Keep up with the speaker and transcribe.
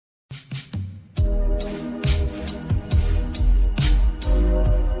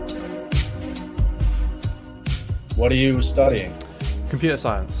What are you studying? Computer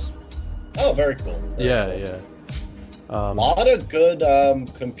science. Oh, very cool. Very cool. A lot of good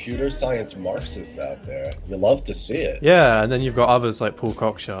computer science Marxists out there. You love to see it. Yeah, and then you've got others like Paul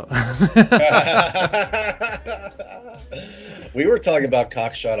Cockshot. We were talking about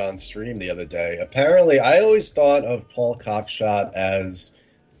Cockshot on stream the other day. Apparently, I always thought of Paul Cockshot as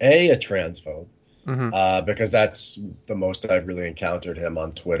a transphobe. Because that's the most I've really encountered him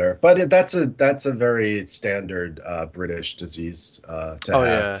on Twitter. But that's a very standard British disease to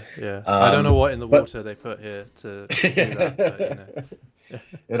have. Yeah. I don't know what in the water they put here to do that.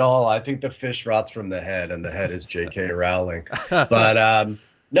 But, I think the fish rots from the head, and the head is J.K. Rowling. But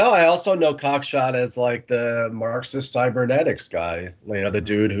no, I also know Cockshot as like the Marxist cybernetics guy. The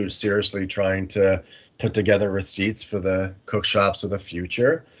dude who's seriously trying to put together receipts for the cookshops of the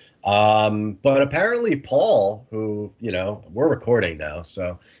future. But apparently Paul, who, we're recording now,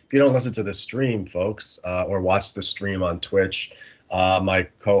 so if you don't listen to the stream, folks, or watch the stream on Twitch, my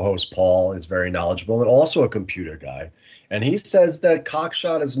co-host Paul is very knowledgeable and also a computer guy. And he says that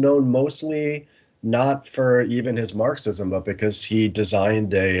Cockshot is known mostly not for even his Marxism, but because he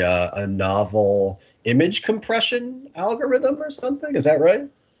designed a novel image compression algorithm or something. Is that right?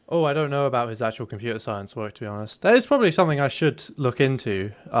 Oh, I don't know about his actual computer science work, to be honest. That is probably something I should look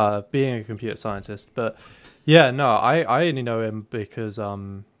into, being a computer scientist. But yeah, no, I only know him because,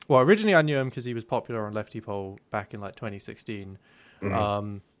 originally I knew him because he was popular on Lefty Poll back in like 2016.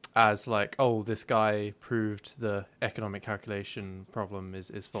 As like, oh, this guy proved the economic calculation problem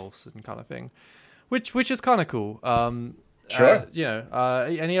is false and kind of thing, which is kind of cool. Sure.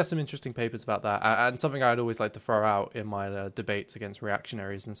 And he has some interesting papers about that, and something I'd always like to throw out in my debates against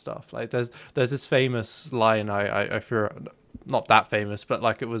reactionaries and stuff. Like, there's this famous line I fear, not that famous, but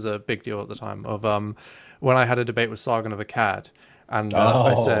like it was a big deal at the time of when I had a debate with Sargon of Akkad, and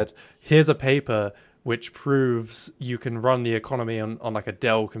I said, "Here's a paper which proves you can run the economy on like a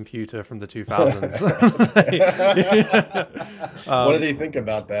Dell computer from the 2000s." What did he think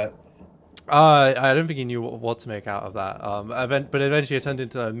about that? I don't think he knew what to make out of that. But eventually it turned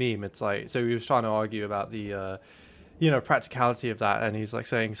into a meme. It's like, so he was trying to argue about the, practicality of that, and he's like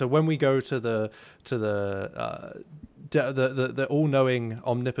saying, so when we go to the all-knowing,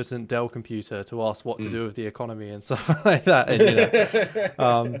 omnipotent Dell computer to ask what to do with the economy and stuff like that,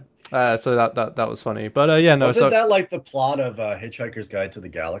 and so that was funny. But wasn't that like the plot of Hitchhiker's Guide to the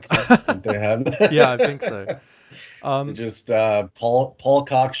Galaxy? Did they have that? Yeah, I think so. Just Paul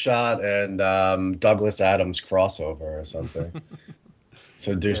Cockshot and Douglas Adams crossover or something.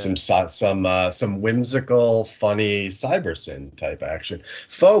 So do some whimsical, funny cybersyn type action,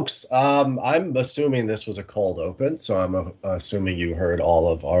 folks. I'm assuming this was a cold open, so I'm assuming you heard all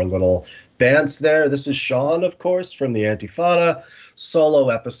of our little bants there. This is Sean, of course, from the Antifada solo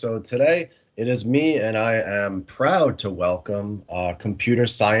episode today. It is me, and I am proud to welcome computer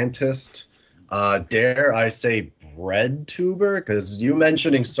scientist. Dare I say bread tuber? Because you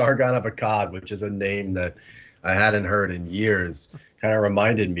mentioning Sargon of Akkad, which is a name that I hadn't heard in years, kind of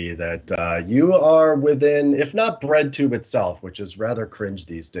reminded me that you are within, if not BreadTube itself, which is rather cringe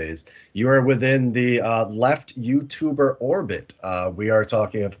these days, you are within the left YouTuber orbit. We are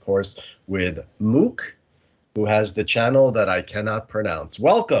talking, of course, with Muke, who has the channel that I cannot pronounce.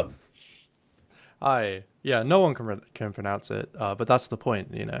 Welcome. Hi. Yeah, no one can pronounce it, but that's the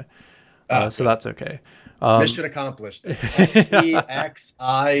point, so that's okay. Mission accomplished. Xexizy.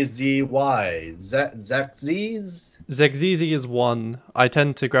 Xexizy is one. I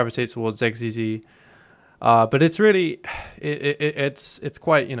tend to gravitate towards Xexizy, but it's really it's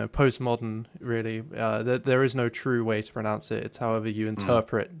quite postmodern. Really, there is no true way to pronounce it. It's however you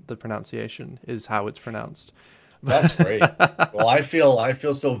interpret the pronunciation is how it's pronounced. That's great. Well, I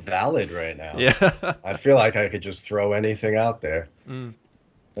feel so valid right now. Yeah, I feel like I could just throw anything out there.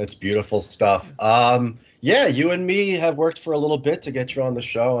 That's beautiful stuff. You and me have worked for a little bit to get you on the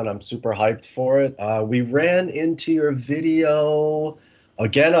show, and I'm super hyped for it. We ran into your video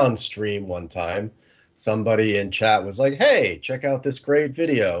again on stream one time. Somebody in chat was like, hey, check out this great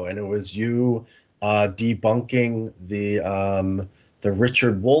video. And it was you debunking the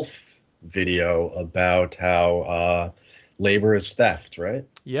Richard Wolff video about how labor is theft, right?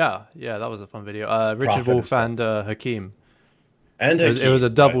 Yeah, that was a fun video. Richard Wolff and Hakeem. And it was a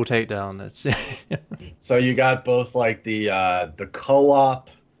double takedown. So you got both like the co-op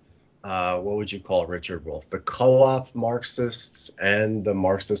what would you call Richard Wolff? The co-op Marxists and the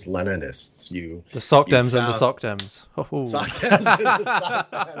Marxist-Leninists. The You SOCDEMs and the found SOCDEMs. Oh. Sockdams and the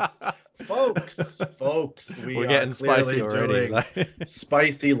Sockdams. Folks, we We're are getting spicy clearly already. doing Like,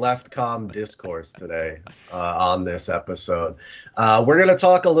 spicy leftcom discourse today on this episode. We're going to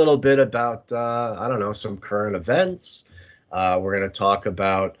talk a little bit about, I don't know, some current events. We're going to talk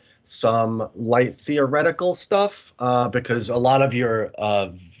about some light theoretical stuff because a lot of your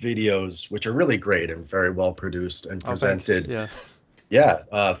videos, which are really great and very well produced and oh, thanks. presented, Yeah.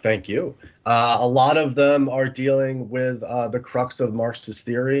 yeah, thank you. A lot of them are dealing with the crux of Marxist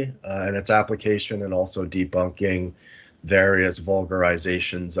theory and its application, and also debunking various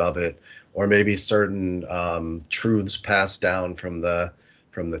vulgarizations of it, or maybe certain truths passed down from the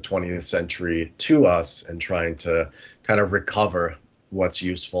 20th century to us, and trying to kind of recover what's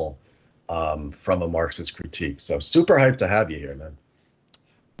useful from a Marxist critique. So super hyped to have you here, man.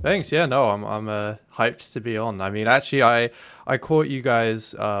 Thanks. Yeah, no, I'm hyped to be on. I mean, actually, I caught you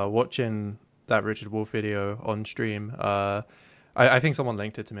guys watching that Richard Wolff video on stream. I think someone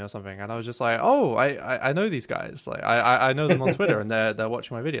linked it to me or something, and I was just like, oh, I know these guys. Like, I know them on Twitter, and they're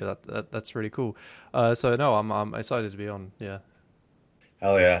watching my video. That's really cool. So no, I'm excited to be on. Yeah.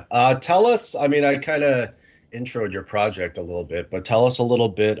 Hell yeah. Tell us, I mean, I kind of introed your project a little bit, but tell us a little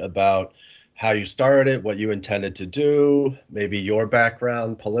bit about how you started it, what you intended to do, maybe your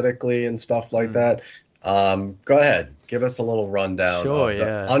background politically and stuff like that. Go ahead. Give us a little rundown Sure. of the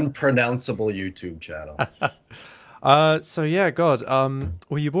Yeah. unpronounceable YouTube channel. So yeah, God.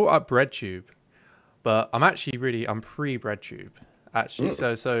 Well, you brought up BreadTube, but I'm pre-BreadTube. Actually,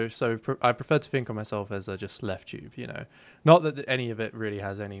 I prefer to think of myself as a just left tube. Not that any of it really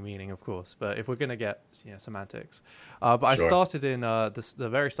has any meaning, of course. But if we're gonna get semantics, but I Sure. started in the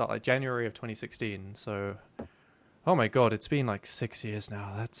very start, like January of 2016. So, oh my God, it's been like 6 years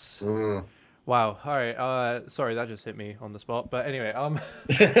now. That's Mm. wow. All right. Sorry, that just hit me on the spot. But anyway,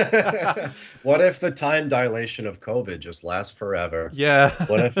 What if the time dilation of COVID just lasts forever? yeah.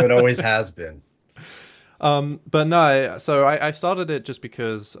 What if it always has been? But no, so I started it just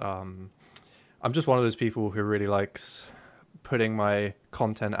because I'm just one of those people who really likes putting my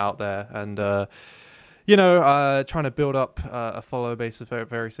content out there and trying to build up a follower base with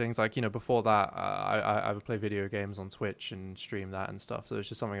various things. Like, before that, I would play video games on Twitch and stream that and stuff. So it's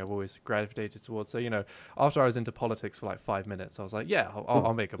just something I've always gravitated towards. So, after I was into politics for like 5 minutes, I was like, yeah,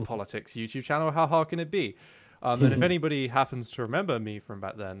 I'll make a politics YouTube channel. How hard can it be? And if anybody happens to remember me from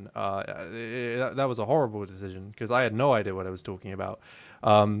back then, that was a horrible decision because I had no idea what I was talking about.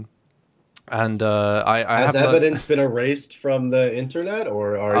 I Has have evidence been erased from the internet,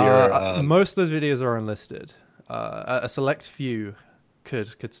 or are your most of those videos are unlisted. A select few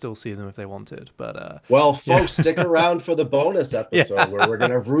could still see them if they wanted, but well, yeah. folks, stick around for the bonus episode Yeah. where we're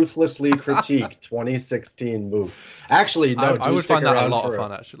going to ruthlessly critique 2016 Muke. Actually, no, I do would stick find that a around lot for of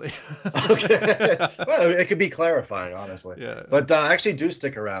fun, actually. Okay. Well, it could be clarifying, honestly. Yeah. But actually, do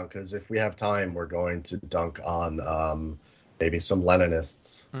stick around because if we have time, we're going to dunk on maybe some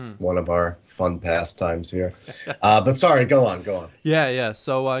Leninists. One of our fun pastimes here. But sorry, go on. Yeah.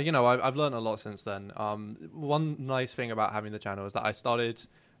 So, I've learned a lot since then. One nice thing about having the channel is that I started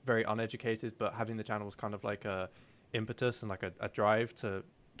very uneducated, but having the channel was kind of like a impetus and like a drive to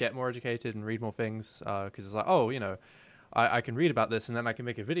get more educated and read more things. Because it's like, I can read about this and then I can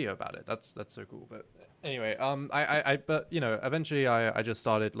make a video about it. That's so cool. But anyway, but eventually I just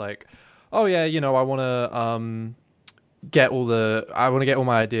started like, oh yeah, I want to get all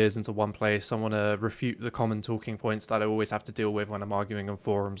my ideas into one place. I want to refute the common talking points that I always have to deal with when I'm arguing on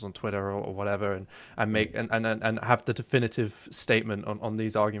forums on Twitter or whatever, and make and have the definitive statement on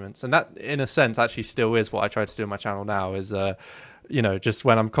these arguments. And that, in a sense, actually still is what I try to do on my channel now. Is just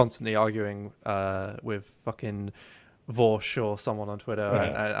when I'm constantly arguing with fucking Vorsh or someone on Twitter,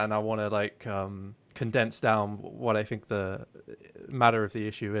 and I want to like condense down what I think the matter of the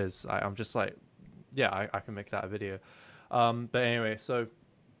issue is. I'm just like, yeah, I can make that a video. But anyway, so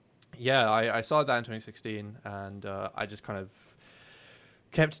yeah, I started that in 2016, and I just kind of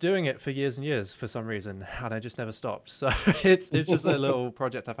kept doing it for years and years for some reason, and I just never stopped. So it's just a little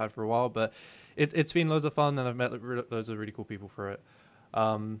project I've had for a while, but it's been loads of fun, and I've met loads of really cool people for it.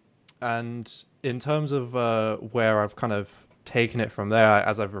 And in terms of where I've kind of taken it from there,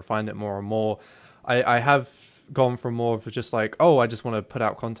 as I've refined it more and more, I have gone from more of just like, oh, I just want to put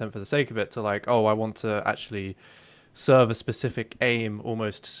out content for the sake of it, to like, oh, I want to actually serve a specific aim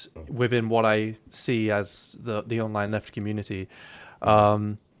almost within what I see as the online left community.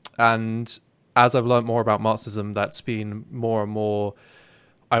 And as I've learned more about Marxism, that's been more and more,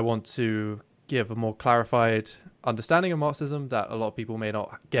 I want to give a more clarified understanding of Marxism that a lot of people may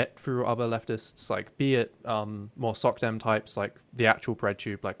not get through other leftists, like be it more SocDem types, like the actual bread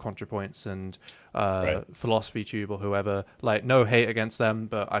tube, like ContraPoints and Right. Philosophy Tube or whoever. Like, no hate against them,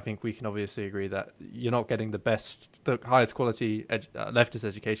 but I think we can obviously agree that you're not getting the highest quality leftist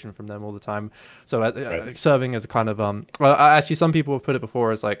education from them all the time. So Right. serving as a kind of well, actually, some people have put it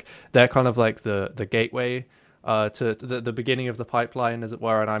before as like they're kind of like the gateway to the beginning of the pipeline, as it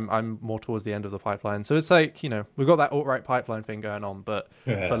were, and I'm more towards the end of the pipeline. So it's like, we've got that alt-right pipeline thing going on, but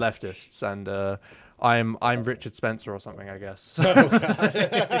for Yeah. leftists, and I'm Richard Spencer or something, I guess. Oh,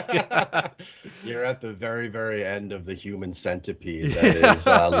 God. You're at the very, very end of the human centipede that is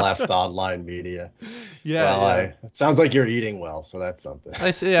left online media. Yeah, Well, yeah. it sounds like you're eating well, so that's something.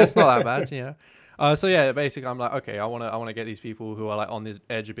 It's not that bad, So yeah, basically, I'm like, okay, I want to get these people who are like on the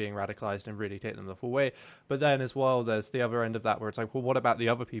edge of being radicalized and really take them the full way. But then as well, there's the other end of that where it's like, well, what about the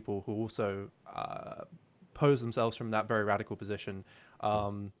other people who also pose themselves from that very radical position,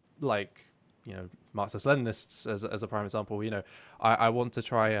 like Marxist Leninists as a prime example. I want to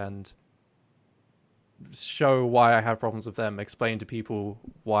try and show why I have problems with them, explain to people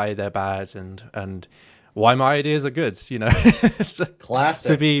why they're bad and why my ideas are good,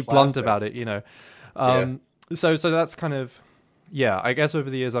 Classic. to be blunt Classic. about it, Yeah. So that's kind of, I guess over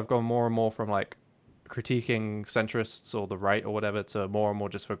the years I've gone more and more from like critiquing centrists or the right or whatever to more and more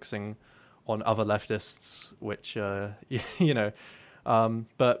just focusing on other leftists, which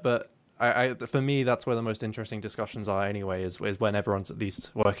but I for me that's where the most interesting discussions are anyway, is when everyone's at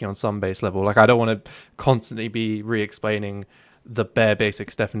least working on some base level. Like, I don't want to constantly be re-explaining the bare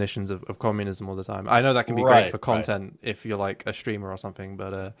basics definitions of communism all the time. I know that can be great for content if you're like a streamer or something,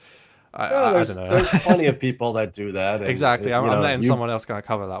 but I don't know. There's plenty of people that do that. And, exactly. I'm letting someone else kind of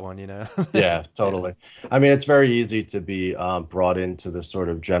cover that one, Yeah, totally. Yeah. I mean, it's very easy to be brought into the sort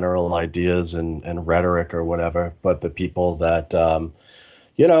of general ideas and rhetoric or whatever, but the people that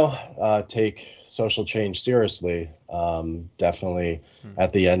take social change seriously. Definitely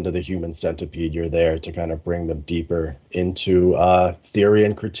at the end of the human centipede, you're there to kind of bring them deeper into theory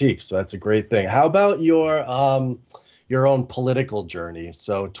and critique. So that's a great thing. How about your own political journey?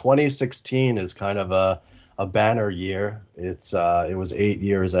 So 2016 is kind of a banner year. It was 8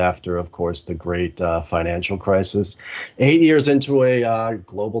 years after, of course, the great financial crisis, 8 years into a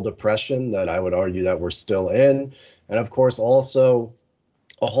global depression that I would argue that we're still in. And of course, also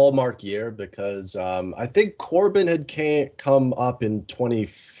a hallmark year because I think Corbyn had come up in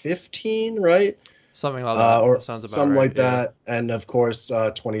 2015, right? Something like that. Or sounds about something right, like that. And of course,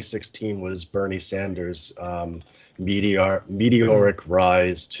 2016 was Bernie Sanders' meteoric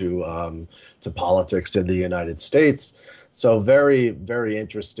rise to politics in the United States. So very, very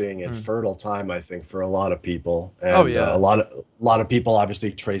interesting and fertile time, I think, for a lot of people. And a lot of people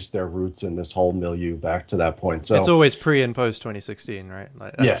obviously trace their roots in this whole milieu back to that point. So it's always pre and post 2016, right?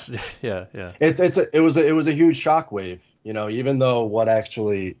 Like, yeah. It was a huge shockwave, even though what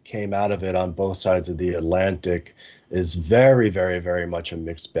actually came out of it on both sides of the Atlantic is very, very, very much a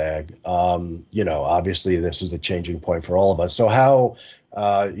mixed bag. Obviously this was a changing point for all of us. So how,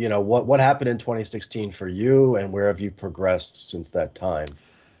 what happened in 2016 for you, and where have you progressed since that time?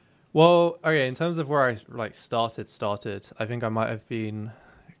 Well, okay, in terms of where I started, I think I might have been,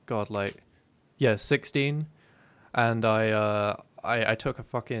 16, and I took a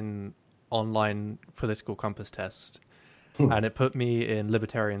fucking online political compass test, and it put me in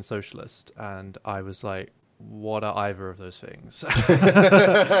libertarian socialist, and I was like, what are either of those things? And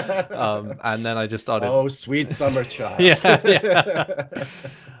then I just started. Oh, sweet summer child. yeah.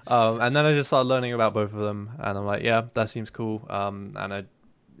 And then I just started learning about both of them, and I'm like, yeah, that seems cool. And I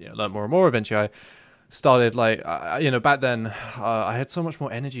learned more and more. Eventually, I started back then I had so much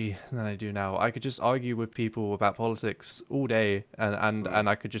more energy than I do now. I could just argue with people about politics all day, and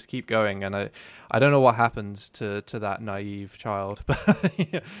I could just keep going. And I don't know what happened to that naive child, but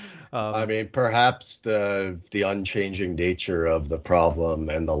I mean, perhaps the unchanging nature of the problem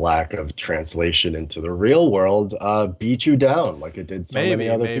and the lack of translation into the real world beat you down like it did so many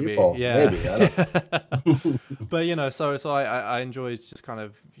other people. Yeah. Maybe. I don't know. But so I enjoyed just kind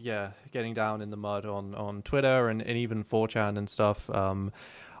of getting down in the mud on Twitter and even 4chan and stuff,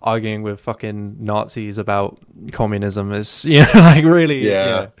 arguing with fucking Nazis about communism is really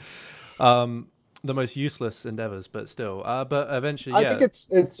the most useless endeavors, but still. But eventually, I think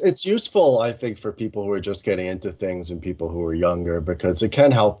it's useful, I think, for people who are just getting into things and people who are younger, because it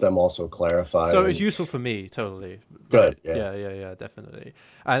can help them also clarify. So it's useful for me, totally. Good. Right? Yeah, definitely.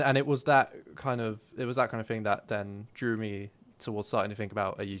 And it was that kind of thing that then drew me towards starting to think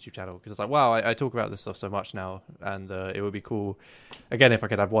about a YouTube channel, because it's like, wow, I talk about this stuff so much now, and it would be cool, again, if I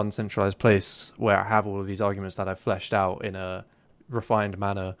could have one centralized place where I have all of these arguments that I've fleshed out in a refined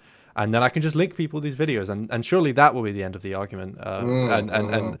manner, and then I can just link people these videos, and surely that will be the end of the argument.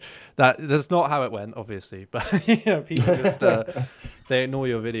 And that's not how it went, obviously, but people just they ignore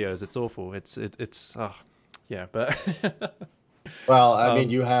your videos. It's awful. It's yeah, but. Well, I mean,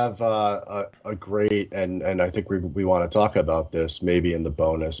 you have a great, and I think we want to talk about this maybe in the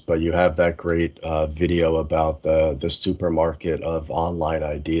bonus, but you have that great video about the supermarket of online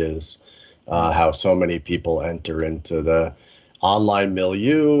ideas, how so many people enter into the online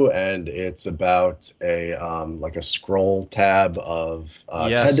milieu, and it's about a like a scroll tab of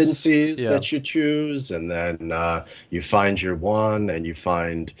tendencies that you choose, and then you find your one, and you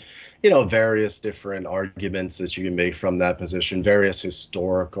find various different arguments that you can make from that position, various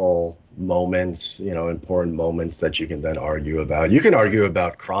historical moments, important moments that you can then argue about. You can argue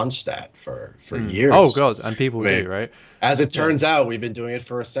about Kronstadt for years. Oh god, and people do, right? As it turns out, we've been doing it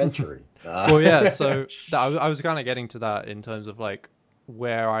for a century. Well, yeah, so I was kind of getting to that in terms of like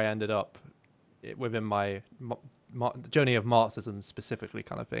where I ended up within my journey of Marxism specifically,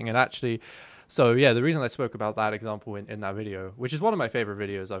 kind of thing. And actually, so yeah, the reason I spoke about that example in that video, which is one of my favorite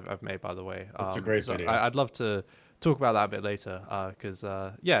videos I've made, by the way. It's a great video. I'd love to talk about that a bit later, because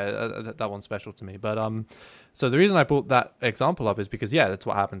that one's special to me. But so the reason I brought that example up is because that's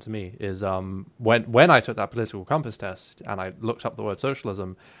what happened to me. Is when I took that political compass test and I looked up the word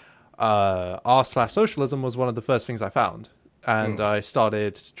socialism, r/socialism was one of the first things I found. And I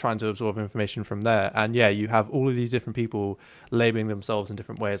started trying to absorb information from there. And you have all of these different people labeling themselves in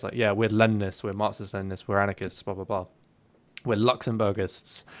different ways. Like, we're Leninists, we're Marxist-Leninists, we're anarchists, blah, blah, blah. We're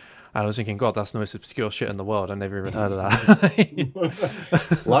Luxemburgists. And I was thinking, God, that's the most obscure shit in the world. I never even heard of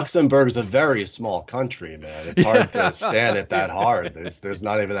that. Luxembourg's a very small country, man. It's hard to stand it that hard. There's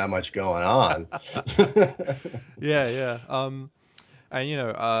not even that much going on. Yeah. And,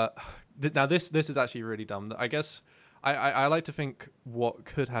 now this is actually really dumb. I guess... I like to think what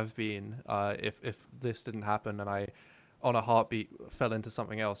could have been if this didn't happen and I, on a heartbeat, fell into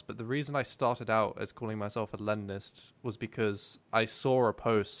something else. But the reason I started out as calling myself a Leninist was because I saw a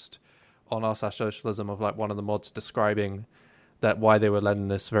post on r/socialism of like one of the mods describing that why they were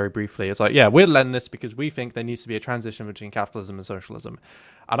Leninists very briefly. It's like, we're Leninists because we think there needs to be a transition between capitalism and socialism.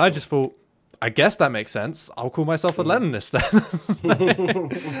 And I just thought, I guess that makes sense. I'll call myself a Leninist then.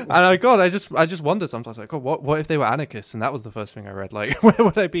 And I just wonder sometimes, like, what if they were anarchists and that was the first thing I read? Like, where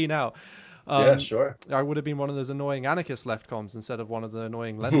would I be now? Yeah, sure. I would have been one of those annoying anarchist left comms instead of one of the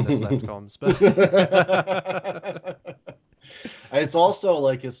annoying Leninist left comms. But it's also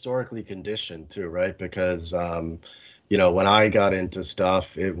like historically conditioned too, right? Because when I got into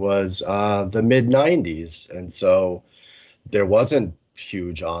stuff, it was the mid '90s, and so there wasn't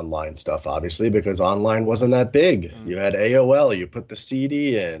huge online stuff, obviously, because online wasn't that big. You had AOL, you put the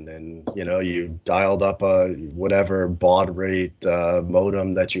CD in, and you dialed up a whatever baud rate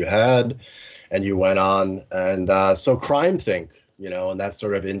modem that you had, and you went on. And so crime think, and that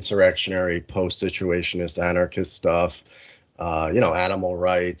sort of insurrectionary post-situationist anarchist stuff, animal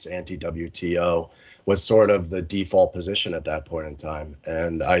rights, anti-WTO was sort of the default position at that point in time.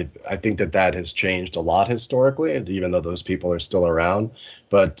 And I think that has changed a lot historically, and even though those people are still around.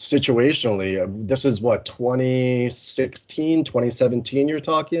 But situationally, this is what, 2016, 2017 you're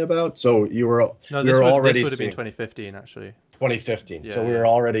talking about? So this would have been 2015, actually. 2015. So we were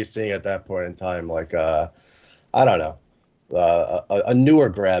already seeing at that point in time, like, I don't know, a newer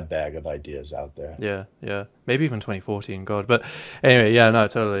grab bag of ideas out there. Yeah. Maybe even 2014, God. But anyway, no,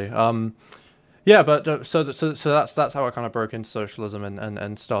 totally. But so that's how I kind of broke into socialism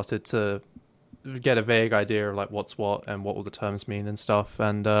and started to get a vague idea of like what's what and what all the terms mean and stuff.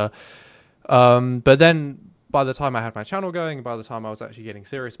 And but then by the time I had my channel going, by the time I was actually getting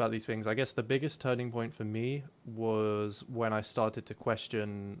serious about these things, I guess the biggest turning point for me was when I started to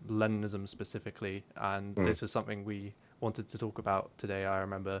question Leninism specifically. And this is something we wanted to talk about today, I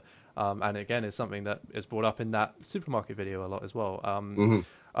remember. And again, it's something that is brought up in that supermarket video a lot as well.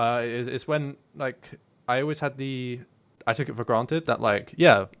 It's when, like, I always had I took it for granted that, like,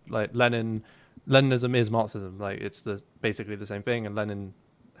 Leninism is Marxism. Like, it's basically the same thing, and Lenin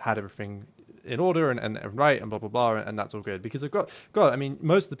had everything in order and right and blah, blah, blah, and that's all good. Because, God, I mean,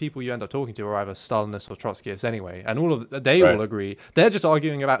 most of the people you end up talking to are either Stalinists or Trotskyists anyway, and they all agree. They're just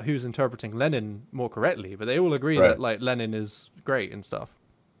arguing about who's interpreting Lenin more correctly, but they all agree that, like, Lenin is great and stuff.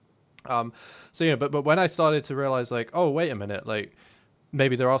 But when I started to realize, like, oh, wait a minute, like,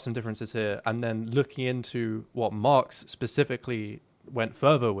 maybe there are some differences here, and then looking into what Marx specifically went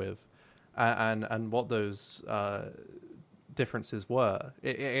further with, and what those differences were,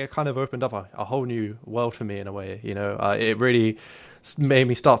 it kind of opened up a whole new world for me in a way. It really made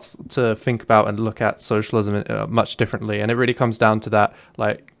me start to think about and look at socialism much differently, and it really comes down to that,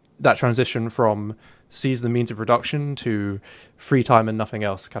 like that transition from seize the means of production to free time and nothing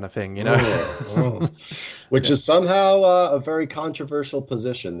else kind of thing, Which is somehow a very controversial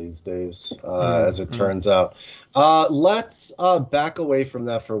position these days, as it turns out. Let's back away from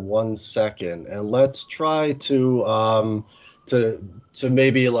that for 1 second, and let's try to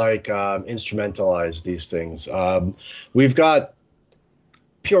maybe like instrumentalize these things. We've got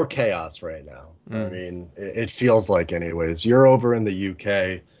pure chaos right now. I mean, it feels like, anyways. You're over in the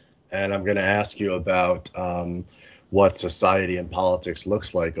UK, and I'm going to ask you about what society and politics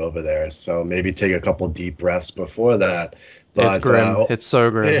looks like over there. So maybe take a couple deep breaths before that. But, it's grim. It's so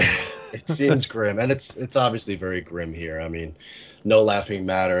grim. It seems grim, and it's obviously very grim here. I mean, no laughing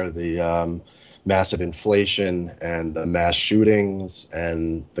matter. The massive inflation and the mass shootings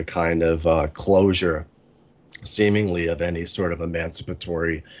and the kind of closure, seemingly, of any sort of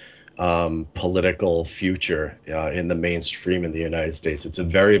emancipatory political future in the mainstream in the United States. It's a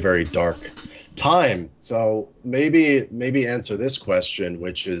very, very dark time. So maybe answer this question,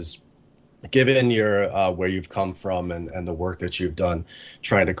 which is, given your where you've come from and the work that you've done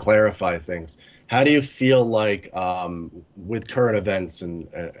trying to clarify things, how do you feel like with current events and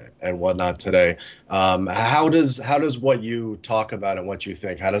whatnot today, how does what you talk about and what you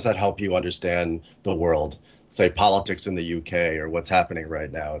think, how does that help you understand the world? Say politics in the UK, or what's happening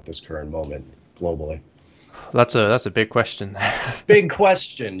right now at this current moment globally? That's a big question. Big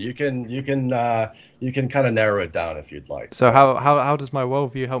question. You can kind of narrow it down if you'd like. So how does my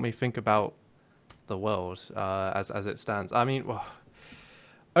worldview help me think about the world as it stands? I mean, well,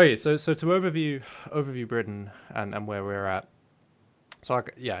 okay. So to overview Britain and where we're at. So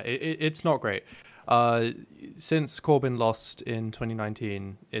it's not great. Since Corbyn lost in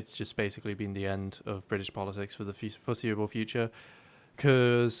 2019, it's just basically been the end of British politics for the foreseeable future,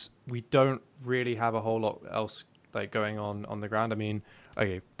 because we don't really have a whole lot else like going on the ground. I mean,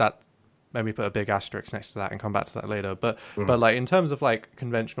 okay, that let me put a big asterisk next to that and come back to that later. But like in terms of like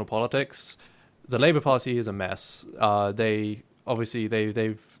conventional politics, the Labour Party is a mess. They've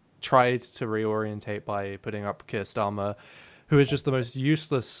tried to reorientate by putting up Keir Starmer, who is just the most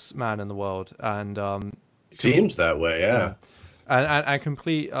useless man in the world, and seems that way, yeah. And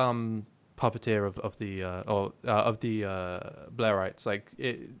complete puppeteer of the Blairites. Like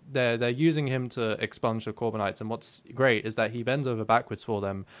they're using him to expunge the Corbynites, and what's great is that he bends over backwards for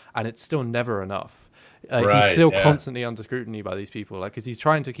them, and it's still never enough. He's still constantly under scrutiny by these people, like, because he's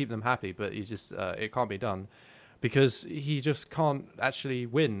trying to keep them happy, but he just it can't be done because he just can't actually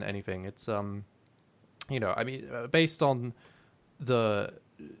win anything. It's I mean, based on the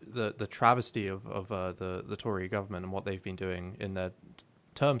travesty of the Tory government and what they've been doing in their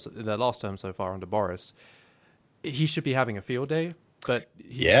last term so far under Boris, he should be having a field day, but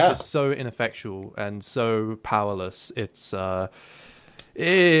he's just so ineffectual and so powerless. It's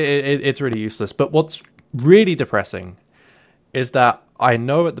really useless. But what's really depressing is that I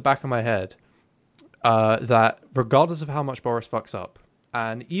know at the back of my head that regardless of how much Boris fucks up,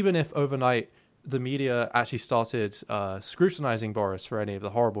 and even if overnight the media actually started scrutinizing Boris for any of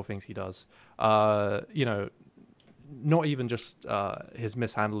the horrible things he does, not even just his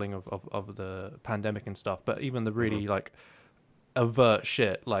mishandling of the pandemic and stuff, but even the really like overt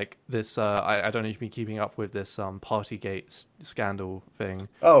shit like this. I don't know if you've been keeping up with this Partygate scandal thing.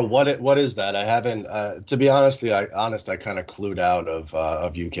 Oh, what is that? I haven't. To be honest, I kind of clued out of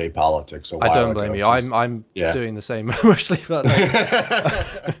UK politics a while ago. I don't blame you. I'm doing the same mostly, but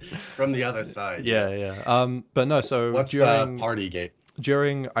from the other side. Yeah. But no. So what's during the Partygate?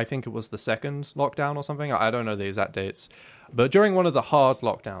 During, I think it was the second lockdown or something. I don't know the exact dates, but during one of the hard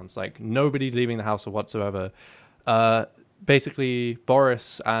lockdowns, like nobody's leaving the house or whatsoever. Basically,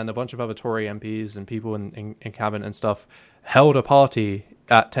 Boris and a bunch of other Tory MPs and people in cabinet and stuff held a party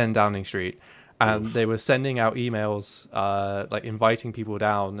at 10 Downing Street, and they were sending out emails like inviting people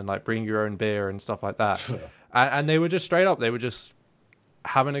down and like bring your own beer and stuff like that. and they were just straight up, they were just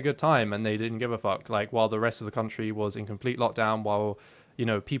having a good time, and they didn't give a fuck. Like while the rest of the country was in complete lockdown, while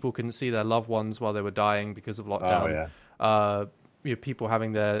people couldn't see their loved ones while they were dying because of lockdown. People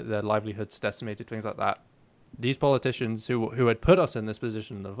having their livelihoods decimated, things like that. These politicians who had put us in this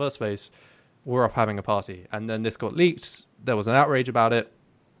position in the first place were off having a party, and then this got leaked. There was an outrage about it,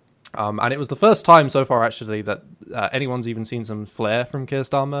 and it was the first time so far actually that anyone's even seen some flair from Keir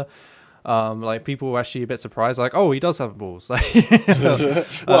Starmer. Like people were actually a bit surprised, like, oh, he does have balls. Well,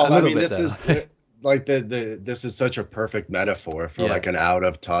 I mean, like the this is such a perfect metaphor for Yeah, like an out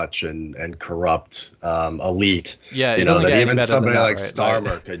of touch and corrupt elite. yeah. It You know, doesn't that get any even better than somebody that, like right? Like,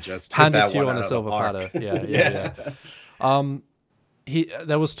 Starmer could just hit handed that to you one on a out of the silver park. platter. Yeah, yeah, yeah. Yeah. Um,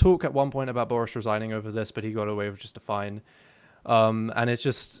 there was talk at one point about Boris resigning over this, but he got away with just a fine. And it's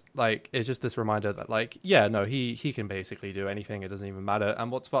just like it's just this reminder that like yeah, no, he can basically do anything. It doesn't even matter.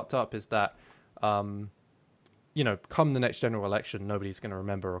 And what's fucked up is that come the next general election, nobody's going to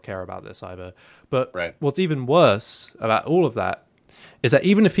remember or care about this either. But Right. what's even worse about all of that is that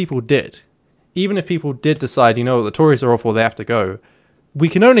even if people did decide, the Tories are awful, they have to go, we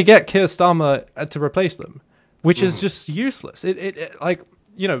can only get Keir Starmer to replace them, which is just useless. It like,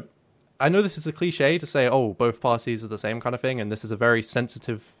 I know this is a cliche to say, oh, both parties are the same kind of thing, and this is a very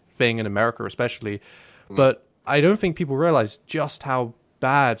sensitive thing in America especially, but I don't think people realize just how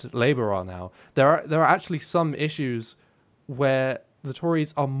bad Labour are now. There are actually some issues where the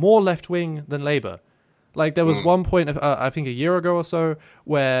Tories are more left-wing than Labour. Like there was one point, I think a year ago or so,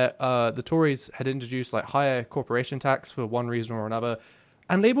 where the Tories had introduced like higher corporation tax for one reason or another,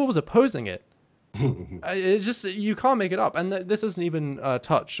 and Labour was opposing it. It's just you can't make it up, and this doesn't even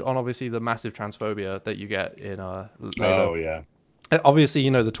touch on obviously the massive transphobia that you get in Labour. Oh yeah. Obviously,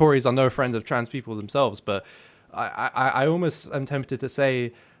 the Tories are no friends of trans people themselves, but I almost am tempted to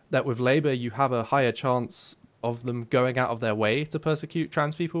say that with Labour, you have a higher chance of them going out of their way to persecute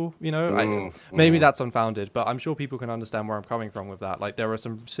trans people. Maybe that's unfounded, but I'm sure people can understand where I'm coming from with that. Like, there are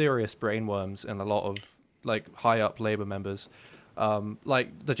some serious brainworms in a lot of like high up Labour members,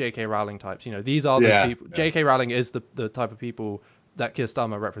 like the J.K. Rowling types. These are those people. Yeah. J.K. Rowling is the type of people that Keir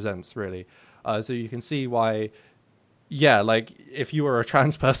Starmer represents, really. So you can see why. Yeah, like if you were a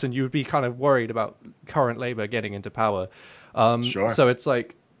trans person, you would be kind of worried about current Labour getting into power. Sure. So it's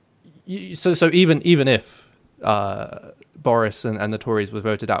like, so even if Boris and the Tories were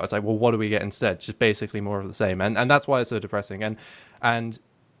voted out, it's like, well, what do we get instead? Just basically more of the same, and that's why it's so depressing. And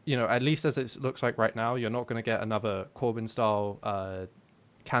at least as it looks like right now, you're not going to get another Corbyn style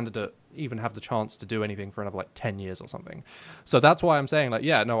candidate even have the chance to do anything for another like 10 years or something. So that's why I'm saying like,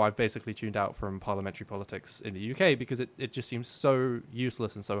 yeah, no, I've basically tuned out from parliamentary politics in the UK because it just seems so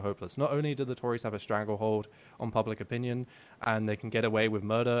useless and so hopeless. Not only do the Tories have a stranglehold on public opinion and they can get away with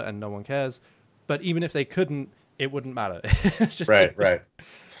murder and no one cares, but even if they couldn't, it wouldn't matter. Right.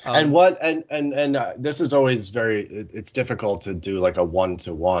 And this is always it's difficult to do like a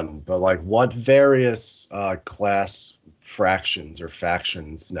one-to-one, but like what various class fractions or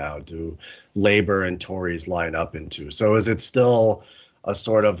factions now do Labour and Tories line up into? So is it still a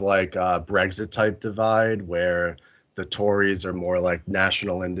sort of like Brexit type divide where the Tories are more like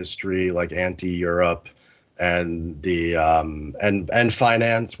national industry, like anti-Europe, and the and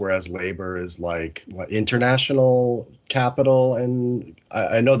finance, whereas Labour is like international capital? And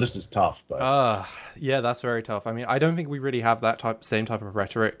I know this is tough, but yeah, that's very tough. I mean, I don't think we really have that same type of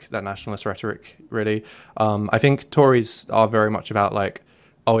rhetoric, that nationalist rhetoric, really. I think Tories are very much about like,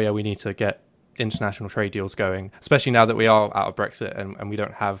 oh yeah, we need to get international trade deals going, especially now that we are out of Brexit and we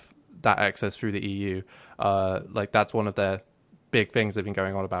don't have that access through the EU. Like that's one of their big things they've been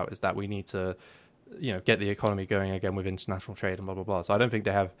going on about, is that we need to get the economy going again with international trade and blah, blah, blah. So I don't think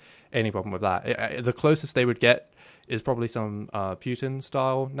they have any problem with that. The closest they would get is probably some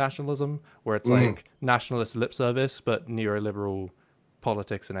Putin-style nationalism, where it's like nationalist lip service, but neoliberal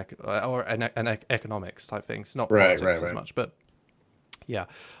politics and economics type things. Not politics as much, but yeah,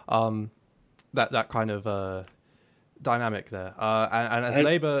 that kind of dynamic there. And as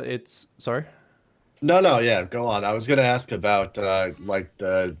Labour, it's... Sorry? No, yeah, go on. I was going to ask about like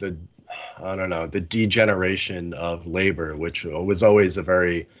the I don't know, the degeneration of Labour, which was always a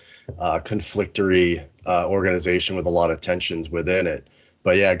very conflictory organization with a lot of tensions within it.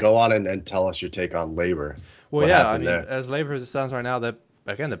 But yeah, go on and tell us your take on Labour. Well, yeah, I mean, as Labour as it stands right now, they're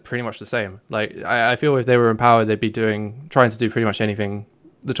pretty much the same. Like, I feel if they were in power, they'd be trying to do pretty much anything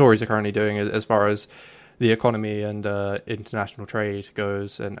the Tories are currently doing as far as the economy and international trade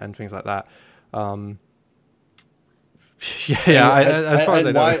goes and things like that. As far as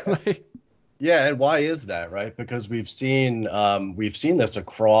I know. Yeah, and why is that, right? Because we've seen this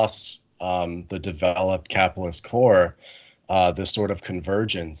across the developed capitalist core, this sort of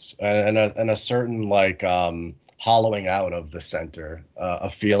convergence and a certain like hollowing out of the center, a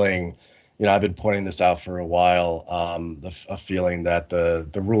feeling. I've been pointing this out for a while, a feeling that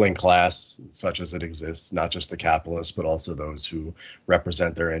the ruling class, such as it exists, not just the capitalists, but also those who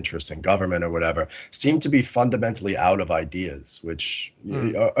represent their interests in government or whatever, seem to be fundamentally out of ideas, which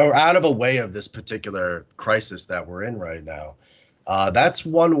are out of a way of this particular crisis that we're in right now. That's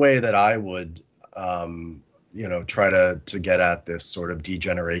one way that I would try to get at this sort of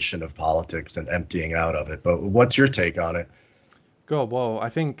degeneration of politics and emptying out of it. But what's your take on it? God, well, I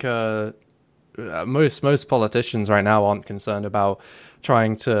think most politicians right now aren't concerned about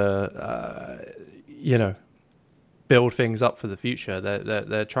trying to, build things up for the future.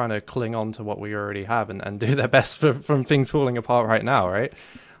 They're trying to cling on to what we already have and do their best from things falling apart right now, right?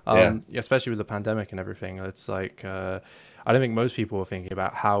 Especially with the pandemic and everything. It's like I don't think most people are thinking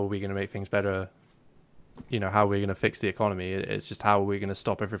about how are we going to make things better. How are we going to fix the economy? It's just how are we going to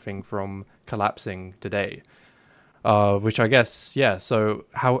stop everything from collapsing today? Which I guess, yeah. So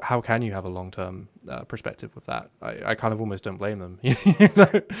how can you have a long-term perspective with that? I kind of almost don't blame them.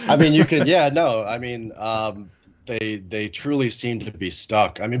 I mean, you could, yeah, no. I mean, they truly seem to be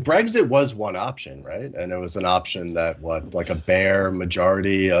stuck. I mean, Brexit was one option, right? And it was an option that like a bare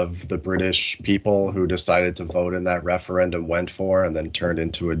majority of the British people who decided to vote in that referendum went for, and then turned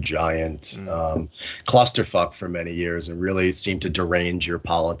into a giant clusterfuck for many years, and really seemed to derange your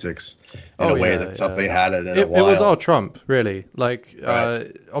politics in a way that something hadn't in a while. It was all Trump, really. Like,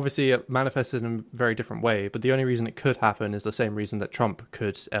 right. Obviously, it manifested in a very different way, but the only reason it could happen is the same reason that Trump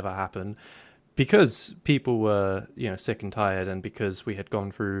could ever happen. Because people were, sick and tired, and because we had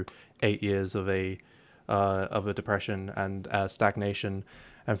gone through 8 years of a depression and stagnation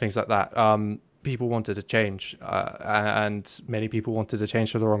and things like that, people wanted to change, and many people wanted to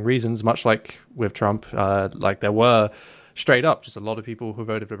change for the wrong reasons. Much like with Trump, like there were straight up just a lot of people who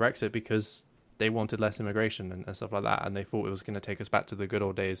voted for Brexit because they wanted less immigration and stuff like that, and they thought it was going to take us back to the good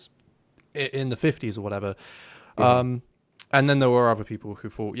old days in the 50s or whatever. Mm-hmm. And then there were other people who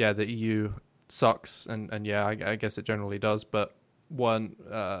thought, yeah, the EU sucks, and yeah, I guess it generally does, but weren't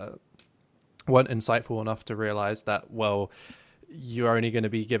insightful enough to realize that, well, you're only going to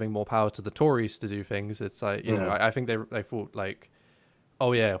be giving more power to the Tories to do things. It's like, I think they thought like,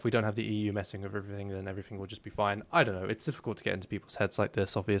 oh yeah, if we don't have the EU messing with everything, then everything will just be fine. I don't know. It's difficult to get into people's heads like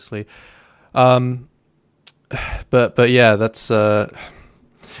this, obviously. But yeah, that's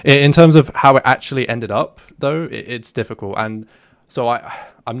in terms of how it actually ended up, though, it's difficult. And so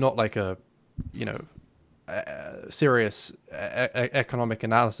I'm not like a serious economic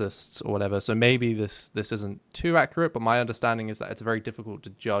analysts or whatever, so maybe this isn't too accurate, but my understanding is that it's very difficult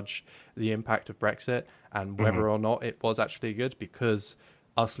to judge the impact of Brexit and whether or not it was actually good, because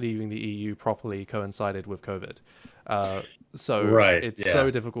us leaving the EU properly coincided with COVID. It's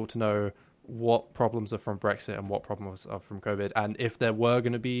so difficult to know what problems are from Brexit and what problems are from COVID, and if there were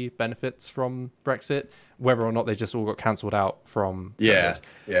going to be benefits from Brexit, whether or not they just all got cancelled out from COVID.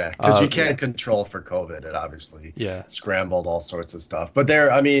 Because you can't control for COVID. It obviously scrambled all sorts of stuff. But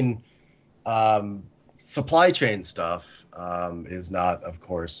supply chain stuff is not, of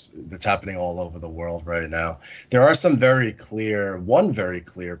course, that's happening all over the world right now. There are one very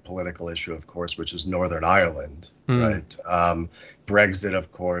clear political issue, of course, which is Northern Ireland, right? Brexit,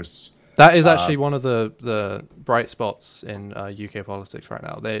 of course. That is actually one of the bright spots in UK politics right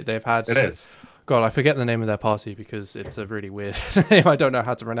now. They've had... It is. God, I forget the name of their party because it's a really weird name. I don't know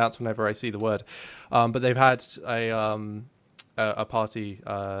how to pronounce whenever I see the word. But they've had a party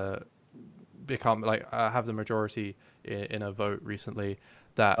become have the majority in a vote recently.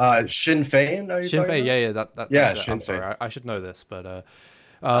 That Sinn Féin. Are you Sinn Féin? Yeah. That's Sinn I'm sorry, Féin. I should know this, but.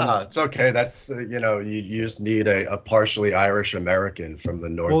 It's okay. That's you just need a partially Irish American from the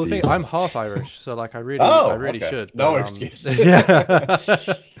Northeast. Well, the thing, I'm half Irish, so like I really should. No excuse. Yeah.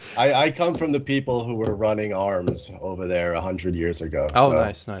 I come from the people who were running arms over there 100 years ago. Oh,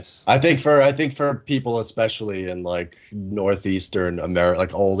 so nice. I think for people, especially in like northeastern America,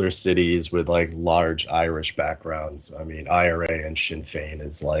 like older cities with like large Irish backgrounds, I mean, IRA and Sinn Féin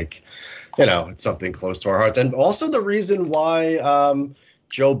is like, it's something close to our hearts, and also the reason why.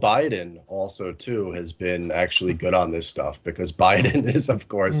 Joe Biden also, too, has been actually good on this stuff, because Biden is, of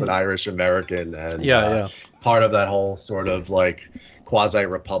course, an Irish American and part of that whole sort of like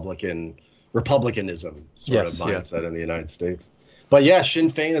quasi-republicanism sort of mindset in the United States. But yeah, Sinn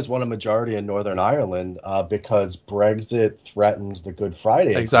Féin has won a majority in Northern Ireland because Brexit threatens the Good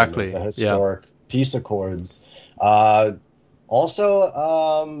Friday Agreement, the historic peace accords.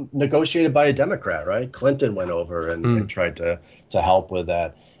 Also negotiated by a Democrat, right? Clinton went over and tried to help with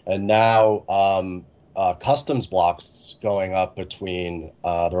that. And now customs blocks going up between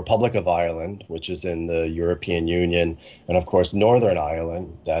the Republic of Ireland, which is in the European Union, and of course Northern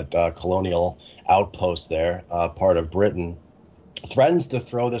Ireland, that colonial outpost there, part of Britain, threatens to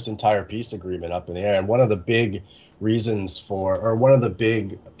throw this entire peace agreement up in the air. And one of the big one of the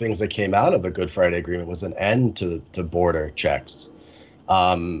big things that came out of the Good Friday Agreement was an end to border checks.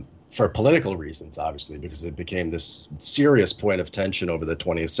 for political reasons, obviously, because it became this serious point of tension over the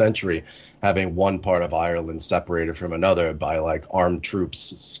 20th century, having one part of Ireland separated from another by like armed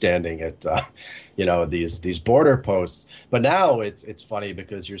troops standing at, these border posts. But now it's funny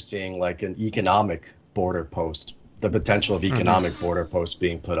because you're seeing like an economic border post, the potential of economic border posts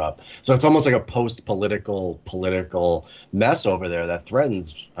being put up. So it's almost like a political mess over there that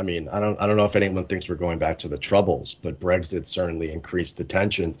threatens. I mean, I don't know if anyone thinks we're going back to the Troubles, but Brexit certainly increased the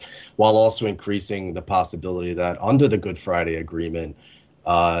tensions, while also increasing the possibility that under the Good Friday Agreement,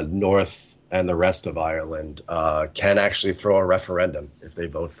 North and the rest of Ireland can actually throw a referendum if they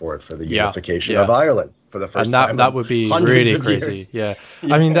vote for it, for the unification of Ireland for the first time. And that would be really crazy. Yeah.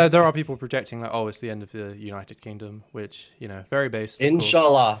 I mean, there are people projecting that, it's the end of the United Kingdom, which, very based.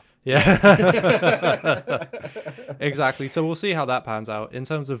 Inshallah. Yeah. Exactly. So we'll see how that pans out. In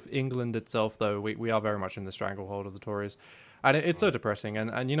terms of England itself, though, we are very much in the stranglehold of the Tories. And it's so depressing.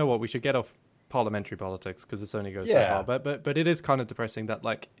 And you know what? We should get off parliamentary politics because this only goes so far. But it is kind of depressing that,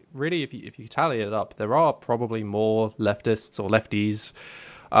 like, really, if you tally it up, there are probably more leftists or lefties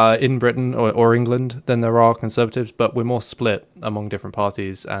in Britain or England than there are Conservatives, but we're more split among different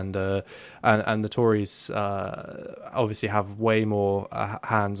parties, and the Tories obviously have way more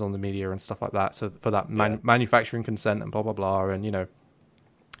hands on the media and stuff like that. So for that manufacturing consent and blah blah blah, and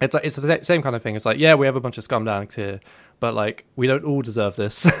it's the same kind of thing. It's like, yeah, we have a bunch of scumbags here, but like we don't all deserve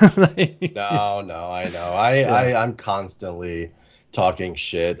this. No, I know. I'm constantly talking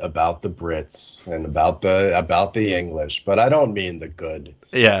shit about the Brits and about the English, but I don't mean the good.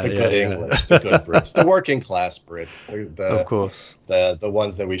 English, the good Brits, the working class Brits, of course, the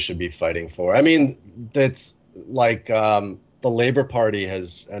ones that we should be fighting for. I mean, that's like the Labour Party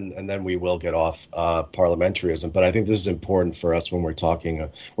has, and then we will get off parliamentarism, but I think this is important for us when we're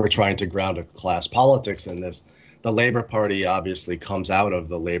trying to ground a class politics in this. The Labour Party obviously comes out of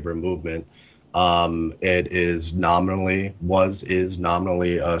the labor movement. It is nominally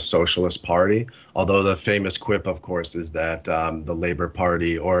a socialist party, although the famous quip, of course, is that the Labour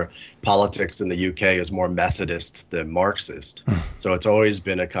Party or politics in the UK is more Methodist than Marxist. So it's always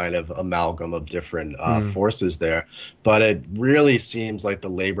been a kind of amalgam of different forces there. But it really seems like the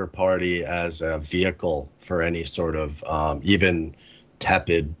Labour Party as a vehicle for any sort of even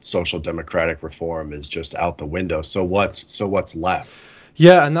tepid social democratic reform is just out the window. So what's left?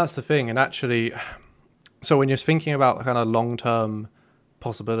 Yeah, and that's the thing. And actually, so when you're thinking about kind of long-term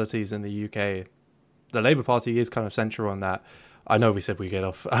possibilities in the UK, the Labour Party is kind of central on that. I know we said we get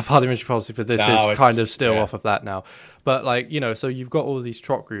off parliamentary policy, but this is kind of still off of that now. But like, so you've got all these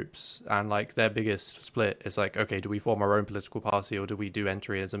trot groups, and like their biggest split is like, okay, do we form our own political party or do we do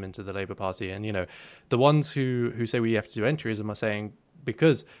entryism into the Labour Party? And the ones who say we have to do entryism are saying,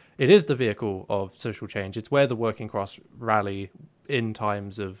 because it is the vehicle of social change, it's where the working class rally in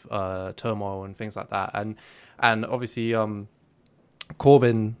times of turmoil and things like that, and obviously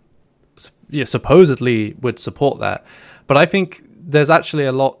Corbyn supposedly would support that, but I think there's actually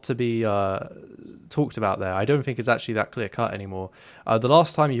a lot to be talked about there. I don't think it's actually that clear cut anymore. The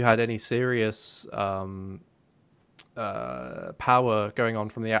last time you had any serious power going on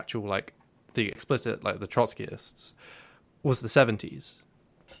from the actual, like, the explicit, like the Trotskyists, was the 70s.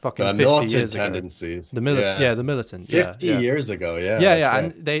 Fucking 50 militant years tendencies. Ago. The militant. 50 years ago, Yeah,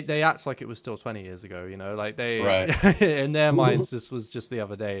 and they act like it was still 20 years ago, like they, in their minds, this was just the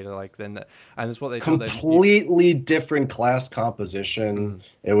other day, like then, and it's what they completely different class composition.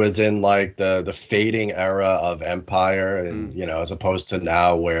 It was in like the fading era of empire, and as opposed to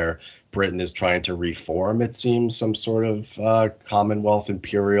now where Britain is trying to reform, it seems, some sort of Commonwealth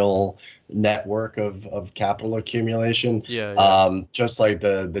imperial network of capital accumulation. Just like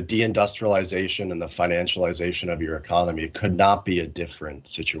the deindustrialization and the financialization of your economy, it could not be a different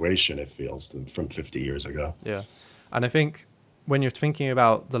situation, it feels, from 50 years ago. Yeah. And I think when you're thinking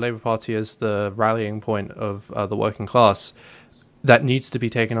about the Labour Party as the rallying point of the working class, that needs to be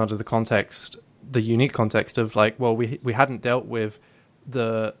taken under the unique context of like, well, we hadn't dealt with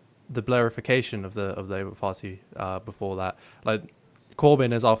the Blairification of the Labour Party before that. Like,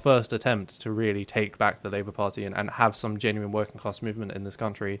 Corbyn is our first attempt to really take back the Labour Party and have some genuine working class movement in this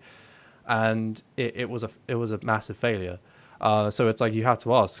country, and it was a massive failure. So it's like you have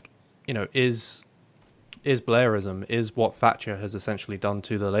to ask, is Blairism, is what Thatcher has essentially done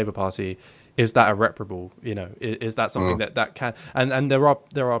to the Labour Party, is that irreparable? Is that something that can? And there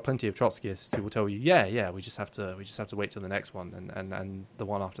are plenty of Trotskyists who will tell you, we just have to wait till the next one and the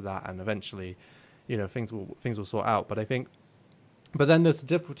one after that, and eventually, things will sort out. But I think. But then there's the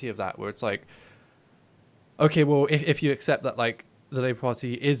difficulty of that, where it's like, okay, well, if you accept that, like, the Labour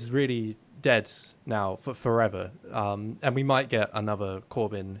Party is really dead now for forever. And we might get another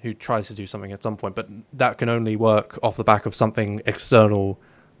Corbyn who tries to do something at some point, but that can only work off the back of something external,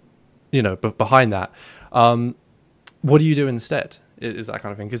 behind that. What do you do instead? Is that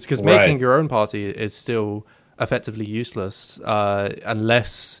kind of thing? Because making your own party is still effectively useless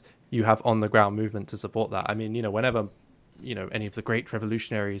unless you have on the ground movement to support that. I mean, whenever any of the great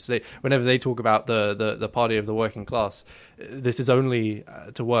revolutionaries, whenever they talk about the party of the working class, this is only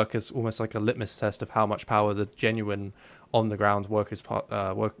to work as almost like a litmus test of how much power the genuine on the ground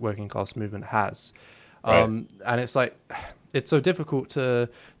working class movement has. And it's like, it's so difficult to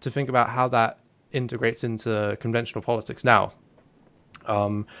think about how that integrates into conventional politics now.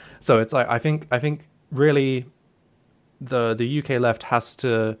 So it's like, I think really the UK left has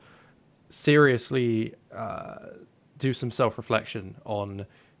to seriously do some self-reflection on,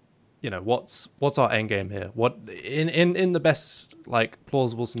 what's our end game here? What in the best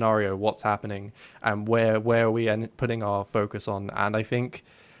plausible scenario, what's happening, and where are we putting our focus on? And I think,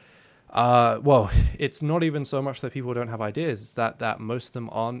 it's not even so much that people don't have ideas; it's that most of them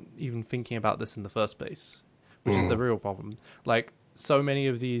aren't even thinking about this in the first place, which is the real problem. So many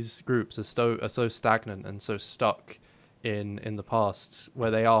of these groups are so stagnant and so stuck in the past,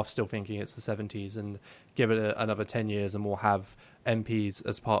 where they are still thinking it's the 70s and give it another 10 years and we'll have MPs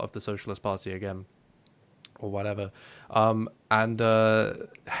as part of the Socialist Party again or whatever.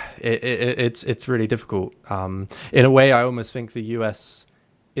 It's really difficult. In a way, I almost think the US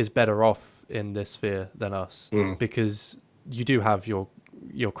is better off in this sphere than us, because you do have your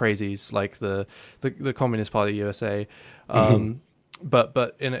crazies like the Communist Party USA,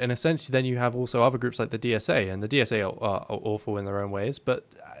 But in a sense, then you have also other groups like the DSA, and the DSA are awful in their own ways, but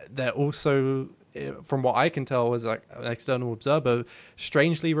they're also, from what I can tell as an external observer,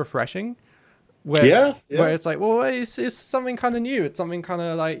 strangely refreshing. Where it's like, well, it's something kind of new. It's something kind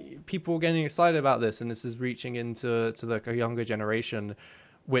of like people getting excited about this, and this is reaching into a younger generation,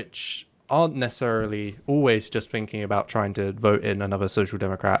 which aren't necessarily always just thinking about trying to vote in another social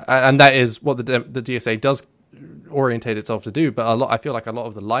democrat, and that is what the DSA does orientate itself to do. But I feel like a lot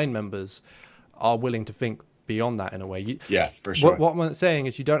of the line members are willing to think beyond that in a way. For sure. What I'm saying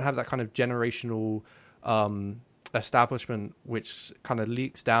is you don't have that kind of generational establishment which kind of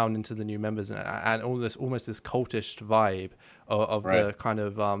leaks down into the new members, and almost this cultish vibe of the kind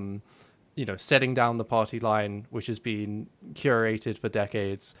of setting down the party line, which has been curated for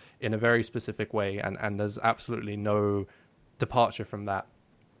decades in a very specific way, and there's absolutely no departure from that.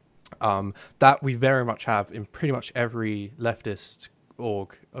 That we very much have in pretty much every leftist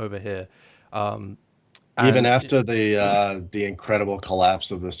org over here. Even after the incredible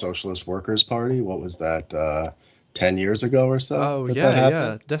collapse of the Socialist Workers' Party, what was that, 10 years ago or so? Oh,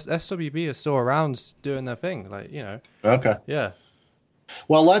 yeah. SWB is still around doing their thing, Okay. Yeah.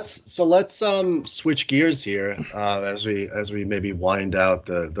 Well, let's switch gears here as we maybe wind out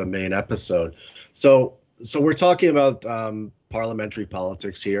the main episode. So we're talking about parliamentary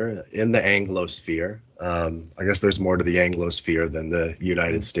politics here in the Anglosphere. I guess there's more to the Anglosphere than the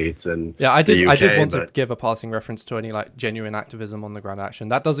United States and I did want to give a passing reference to any genuine activism on the ground action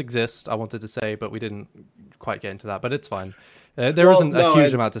that does exist. I wanted to say, but we didn't quite get into that. But it's fine. There isn't a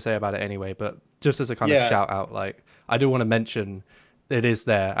huge amount to say about it anyway. But just as a kind of shout out, I do want to mention it is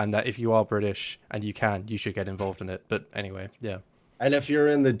there, and that if you are British and you should get involved in it. But anyway, yeah. And if you're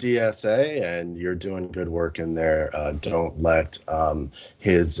in the DSA and you're doing good work in there, don't let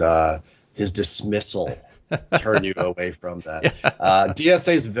his dismissal turn you away from that.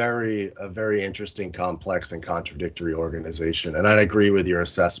 DSA is a very interesting, complex, and contradictory organization. And I agree with your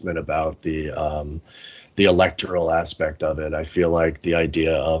assessment about the electoral aspect of it. I feel like the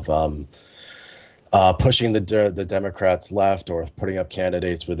idea of pushing the Democrats left, or putting up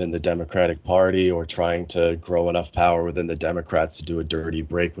candidates within the Democratic Party, or trying to grow enough power within the Democrats to do a dirty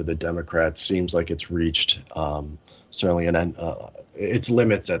break with the Democrats seems like it's reached certainly its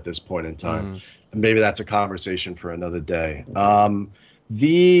limits at this point in time. And maybe that's a conversation for another day.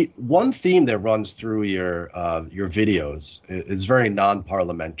 The one theme that runs through your videos is very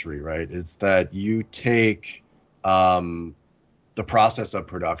non-parliamentary, right? It's that you take the process of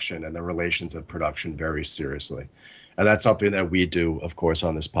production and the relations of production very seriously. And that's something that we do, of course,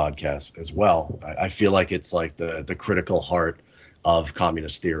 on this podcast as well. I feel like it's like the critical heart of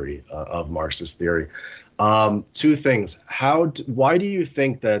communist theory, of Marxist theory. Two things. Why do you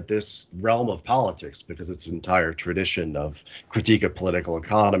think that this realm of politics, because it's an entire tradition of critique of political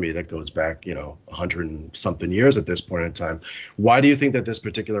economy that goes back, 100 and something years at this point in time, why do you think that this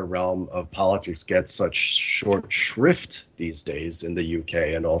particular realm of politics gets such short shrift these days in the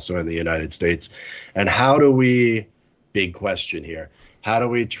UK and also in the United States? And how do we, big question here, how do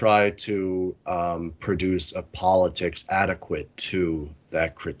we try to produce a politics adequate to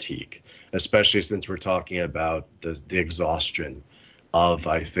that critique, especially since we're talking about the exhaustion of,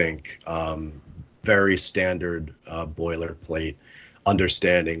 I think, very standard boilerplate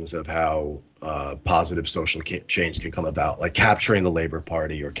understandings of how positive social change can come about, like capturing the Labor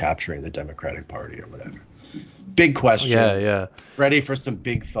Party or capturing the Democratic Party or whatever. Big question. Yeah, Ready for some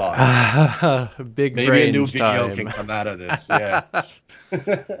big thoughts. yeah. Big Maybe a new brains video time. can come out of this. Yeah.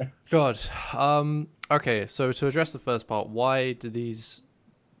 God. Okay, so to address the first part, why do these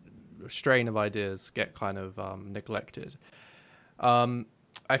strain of ideas get kind of neglected?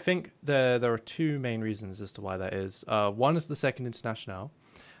 I think there are two main reasons as to why that is. One is the Second International.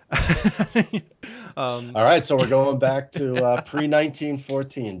 All right, so we're going back to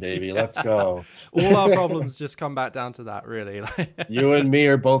pre-1914, baby. Let's go. All our problems just come back down to that, really. You and me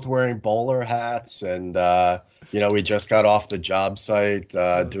are both wearing bowler hats, and we just got off the job site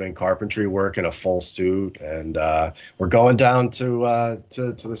doing carpentry work in a full suit, and we're going down to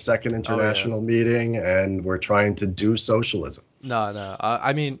the Second International meeting, and we're trying to do socialism. No.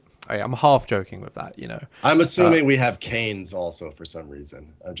 I mean, I'm half joking with that, I'm assuming we have canes also for some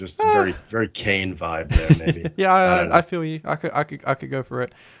reason. Just very, very cane vibe there, maybe. Yeah, I feel you. I could go for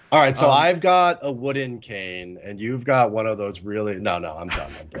it. All right, so I've got a wooden cane, and you've got one of those really. No, I'm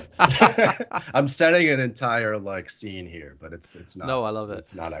done. I'm setting an entire scene here, but it's not. No, I love it.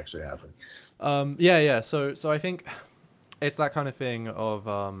 It's not actually happening. Yeah. So I think it's that kind of thing of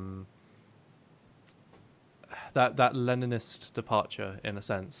that Leninist departure in a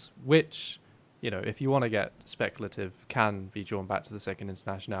sense, which, if you want to get speculative, can be drawn back to the Second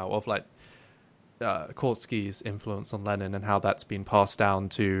International of Kautsky's influence on Lenin and how that's been passed down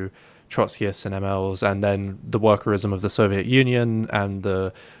to Trotskyists and MLs, and then the workerism of the Soviet Union and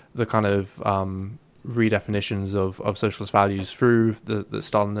the kind of redefinitions of socialist values through the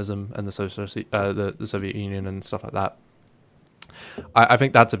Stalinism and the Soviet Union and stuff like that. I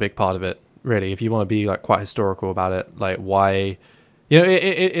think that's a big part of it, really. If you want to be quite historical about it, why,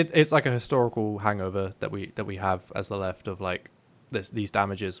 it's like a historical hangover that we have as the left of these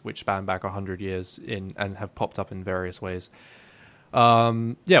damages which span back 100 years in and have popped up in various ways.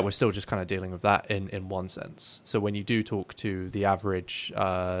 We're still just kind of dealing with that in one sense. So when you do talk to the average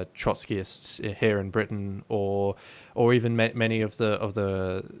Trotskyists here in Britain, or even many of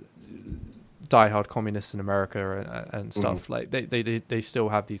the diehard communists in America and stuff, they still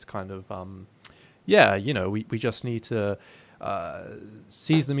have these kind of we just need to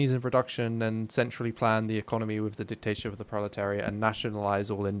seize the means of production and centrally plan the economy with the dictatorship of the proletariat and nationalize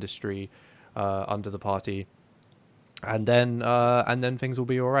all industry under the party, and then things will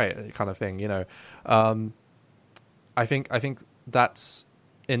be all right, kind of thing. I think that's,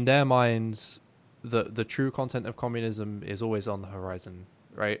 in their minds, the true content of communism is always on the horizon,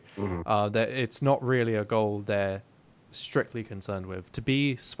 right? That it's not really a goal they're strictly concerned with. To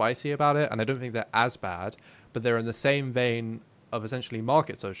be spicy about it, and I don't think they're as bad, but they're in the same vein of essentially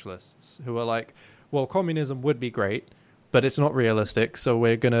market socialists who are like, well, communism would be great, but it's not realistic, so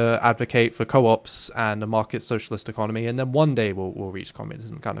we're going to advocate for co-ops and a market socialist economy, and then one day we'll reach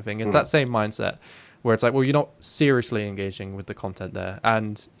communism, kind of thing. It's that same mindset where it's like, well, you're not seriously engaging with the content there.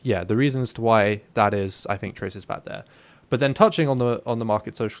 And yeah, the reason as to why that is, I think, traces back there. But then touching on the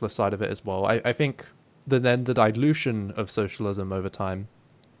market socialist side of it as well, I think then the dilution of socialism over time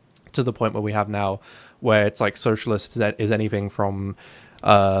to the point where we have now, where it's like socialist is anything from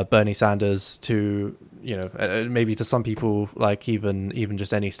Bernie Sanders to maybe to some people even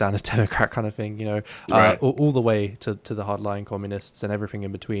just any standard Democrat kind of thing, right. all the way to the hardline communists and everything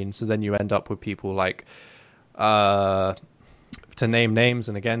in between. So then you end up with people like, to name names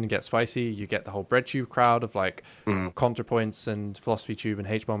and again get spicy, you get the whole BreadTube crowd of Contra-Points and Philosophy Tube and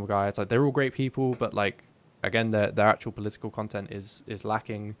H-Bomber Guy. It's like they're all great people, but again, their actual political content is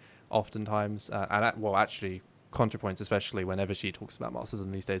lacking oftentimes, actually Contra-Points, especially whenever she talks about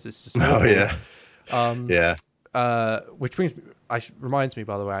Marxism these days, it's just which reminds me,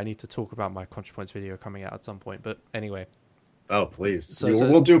 by the way, I need to talk about my Contra-Points video coming out at some point, but anyway. Oh, please.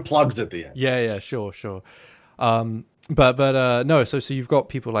 We'll do plugs at the end. Yeah, sure. But no, so you've got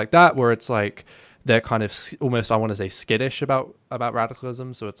people like that where it's like they're kind of almost, I want to say, skittish about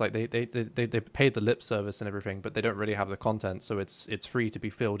radicalism. So it's like they paid the lip service and everything, but they don't really have the content. So it's free to be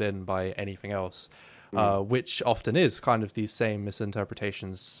filled in by anything else, which often is kind of these same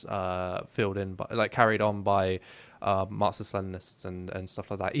misinterpretations filled in by, carried on by Marxist-Leninists and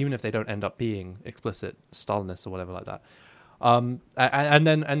stuff like that, even if they don't end up being explicit Stalinists or whatever like that. And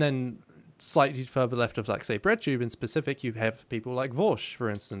then slightly further left of, like, say, BreadTube in specific, you have people like Vorsh, for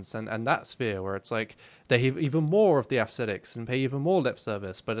instance, and that sphere where it's like they have even more of the aesthetics and pay even more lip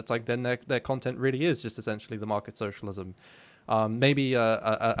service, but it's like then their content really is just essentially the market socialism. Maybe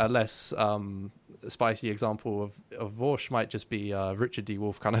a less spicy example of Vorsh might just be Richard D.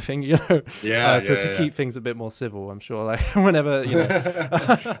 Wolf kind of thing, to keep things a bit more civil. I'm sure, like, whenever,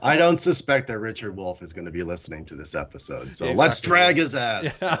 I don't suspect that Richard Wolf is going to be listening to this episode, so let's drag his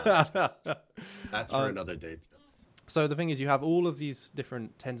ass. That's for another day too. So the thing is, you have all of these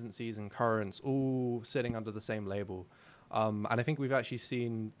different tendencies and currents all sitting under the same label, and I think we've actually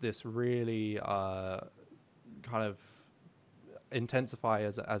seen this really kind of intensify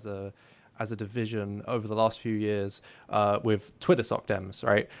as a division over the last few years with Twitter soc dems,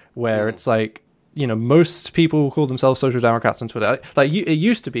 right? Where it's like, most people call themselves social democrats on Twitter. Like, it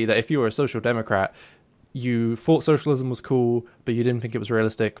used to be that if you were a social democrat, you thought socialism was cool, but you didn't think it was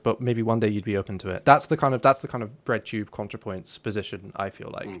realistic, but maybe one day you'd be open to it. That's the kind of BreadTube ContraPoints position, I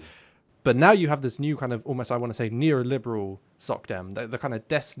feel like. But now you have this new kind of, almost, I want to say, neoliberal SocDem, the kind of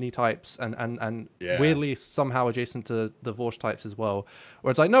Destiny types and weirdly somehow adjacent to the Vorsh types as well,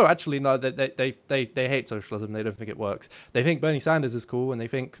 where it's like, no, actually, no, they hate socialism. They don't think it works. They think Bernie Sanders is cool and they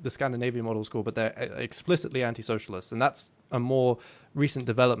think the Scandinavian model is cool, but they're explicitly anti-socialist. And that's a more recent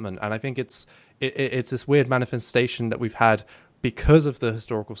development. And I think it's this weird manifestation that we've had because of the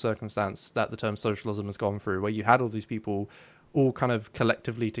historical circumstance that the term socialism has gone through, where you had all these people all kind of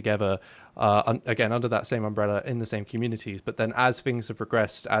collectively together, again, under that same umbrella in the same communities. But then as things have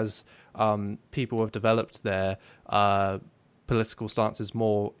progressed, as people have developed their political stances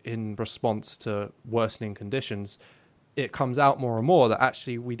more in response to worsening conditions, it comes out more and more that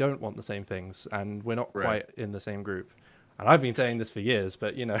actually we don't want the same things and we're not quite in the same group. And I've been saying this for years,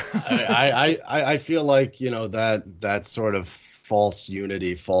 but, I feel like, that sort of false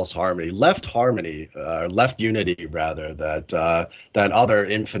unity, false harmony, left unity rather, that other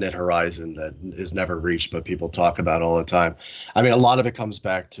infinite horizon that is never reached, but people talk about all the time. I mean, a lot of it comes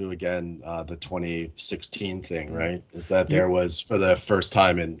back to, again, the 2016 thing, right? Is that there was, for the first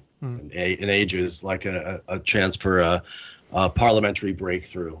time in ages, like a chance for a parliamentary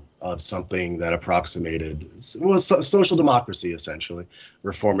breakthrough of something that approximated social democracy, essentially,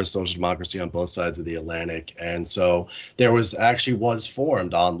 reformist social democracy on both sides of the Atlantic. And so there was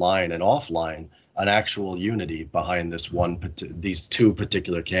formed online and offline an actual unity behind these two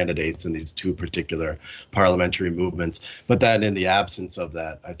particular candidates and these two particular parliamentary movements. But then in the absence of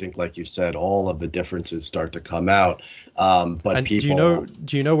that, I think, like you said, all of the differences start to come out. But and people,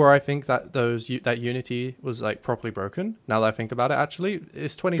 do you know where I think that that unity was, like, properly broken? Now that I think about it, actually,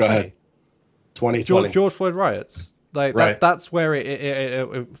 it's 2020. Go ahead. 2020. George Floyd riots. Like, right. That's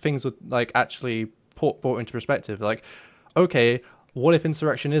where things would, like, actually brought into perspective. Like, okay, what if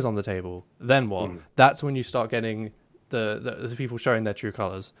insurrection is on the table? Then what? That's when you start getting the people showing their true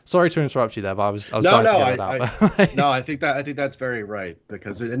colors. Sorry to interrupt you there, but I was dying to get it out. No, I think that's very right,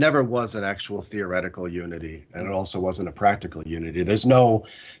 because it never was an actual theoretical unity, and it also wasn't a practical unity. There's no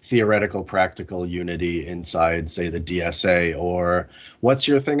theoretical practical unity inside, say, the DSA, or what's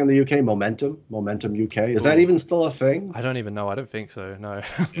your thing in the UK? Momentum UK. Is that even still a thing? I don't even know. I don't think so. No.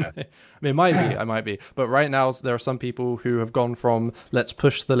 Yeah. I mean, it might be. But right now, there are some people who have gone from let's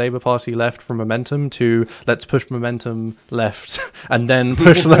push the Labour Party left from Momentum to let's push Momentum left and then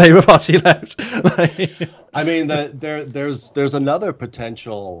push the Labour Party left. I mean, there's another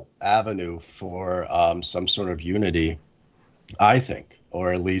potential avenue for some sort of unity, I think,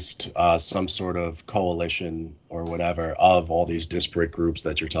 or at least some sort of coalition or whatever of all these disparate groups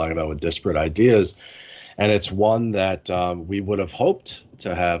that you're talking about with disparate ideas. And it's one that we would have hoped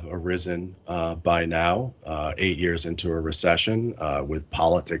to have arisen by now, 8 years into a recession, with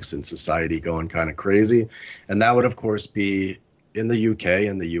politics and society going kind of crazy. And that would, of course, be in the UK,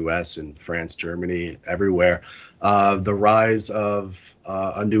 in the US, in France, Germany, everywhere, the rise of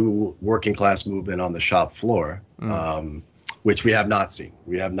a new working class movement on the shop floor, which we have not seen.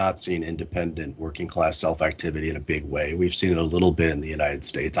 We have not seen independent working class self-activity in a big way. We've seen it a little bit in the United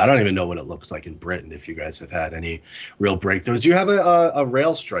States. I don't even know what it looks like in Britain, if you guys have had any real breakthroughs. You have a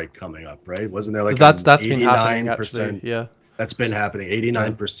rail strike coming up, right? Wasn't there like that's been happening, actually, yeah. That's been happening,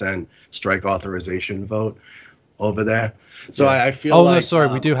 89% strike authorization vote over there. So yeah. I feel like... Oh, no, sorry,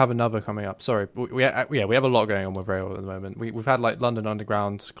 we do have another coming up. Sorry. We have a lot going on with rail at the moment. We've had, like, London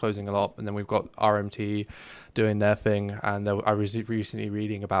Underground closing a lot, and then we've got RMT doing their thing, and I was recently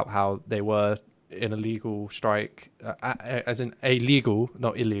reading about how they were in a legal strike, as in a legal,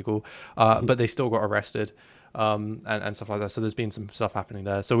 not illegal, but they still got arrested, and stuff like that. So there's been some stuff happening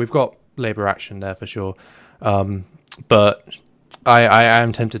there. So we've got labour action there for sure. But I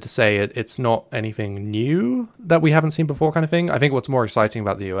am tempted to say it's not anything new that we haven't seen before, kind of thing. I think what's more exciting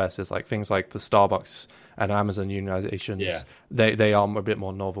about the US is like things like the Starbucks and Amazon Yeah. unionizations. They are a bit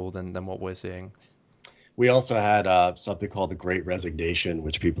more novel than what we're seeing. We also had something called the Great Resignation,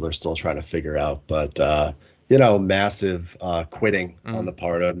 which people are still trying to figure out. But massive quitting on Mm. the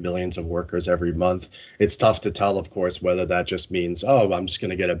part of millions of workers every month. It's tough to tell, of course, whether that just means, oh, I'm just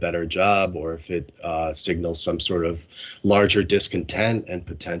going to get a better job, or if it signals some sort of larger discontent and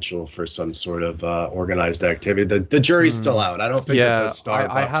potential for some sort of organized activity. The jury's still Mm. out. I don't think that the Yeah, I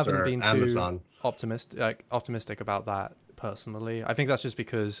Starbucks haven't or been too Amazon. optimistic about that personally. I think that's just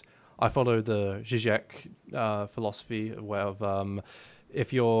because I follow the Zizek philosophy where of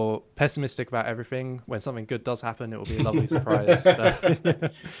if you're pessimistic about everything, when something good does happen, it will be a lovely surprise.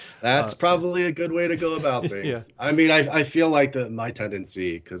 That's probably a good way to go about Yeah, things. I mean, I feel like my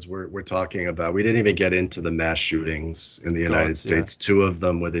tendency, because we're talking about, we didn't even get into the mass shootings in the God, United yeah. States, two of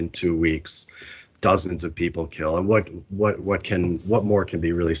them within 2 weeks, dozens of people killed. And what more can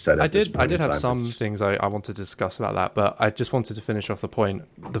be really said at this I point in did have time? some It's things I wanted to discuss about that, but I just wanted to finish off the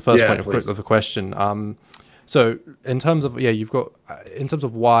first yeah, point of please. the question. So in terms of you've got in terms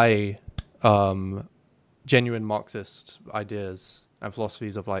of why genuine Marxist ideas and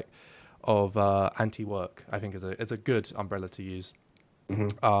philosophies of anti-work, I think is a good umbrella to use. Hmm.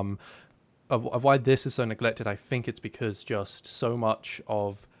 Um, of why this is so neglected, I think it's because just so much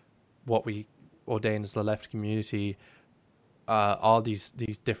of what we ordain as the left community are these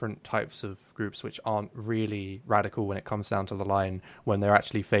different types of groups which aren't really radical when it comes down to the line. When they're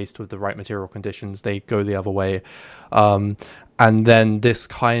actually faced with the right material conditions, they go the other way. And then this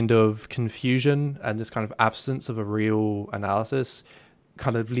kind of confusion and this kind of absence of a real analysis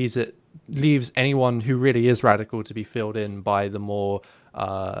kind of leaves anyone who really is radical to be filled in by the more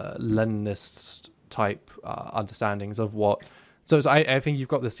Leninist type understandings of what. So I think you've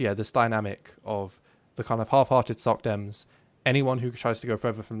got this dynamic of the kind of half-hearted soc dems. Anyone who tries to go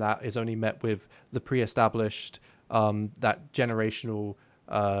further from that is only met with the pre-established, that generational,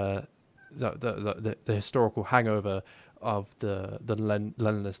 the historical hangover of the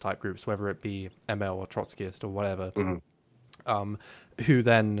Leninist type groups, whether it be ML or Trotskyist or whatever, Hmm. who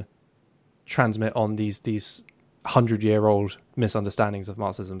then transmit on these 100-year-old misunderstandings of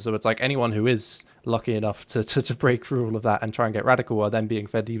Marxism. So it's like anyone who is lucky enough to break through all of that and try and get radical are then being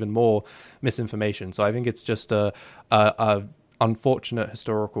fed even more misinformation. So I think it's just a unfortunate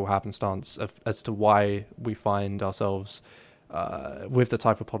historical happenstance as to why we find ourselves with the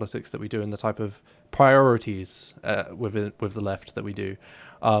type of politics that we do and the type of priorities with the left that we do.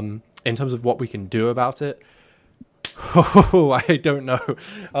 In terms of what we can do about it, oh, I don't know.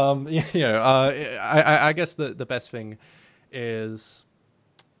 I guess the best thing is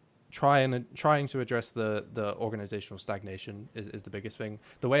trying to address the organizational stagnation is the biggest thing.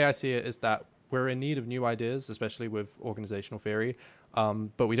 The way I see it is that we're in need of new ideas, especially with organizational theory.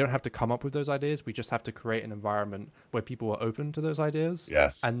 But we don't have to come up with those ideas. We just have to create an environment where people are open to those ideas,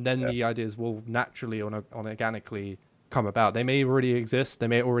 Yes. and then Yeah. the ideas will naturally or organically come about. They may already exist, they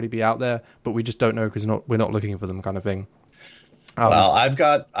may already be out there, but we just don't know because we're not looking for them, kind of thing. Um, Well,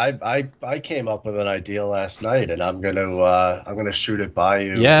 I came up with an idea last night, and I'm gonna shoot it by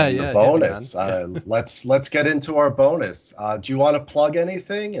you yeah, in the yeah, hit me, man. bonus. Let's get into our bonus. Do you want to plug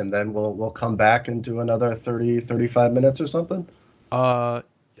anything, and then we'll come back and do another 35 minutes or something? Uh,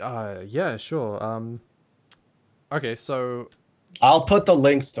 yeah, sure. Okay, so I'll put the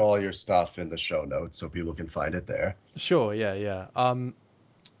links to all your stuff in the show notes so people can find it there. sure, yeah, yeah.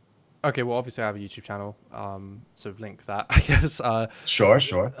 Okay, well, obviously I have a YouTube channel, so link that, I guess. Sure,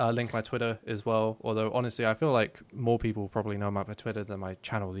 sure. Link my Twitter as well. Although honestly, I feel like more people probably know about my Twitter than my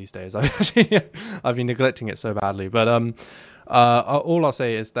channel these days. I've been neglecting it so badly. But all I'll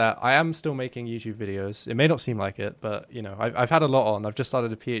say is that I am still making YouTube videos. It may not seem like it, but I've had a lot on. I've just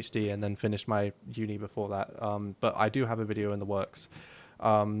started a PhD and then finished my uni before that. But I do have a video in the works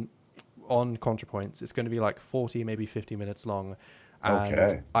on ContraPoints. It's going to be like 40, maybe 50 minutes long. And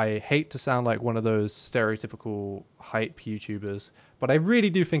Okay. I hate to sound like one of those stereotypical hype YouTubers, but I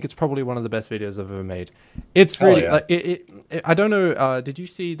really do think it's probably one of the best videos I've ever made. It's Hell really yeah. like I don't know. Did you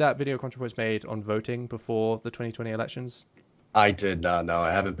see that video ContraPoints made on voting before the 2020 elections? I did not know.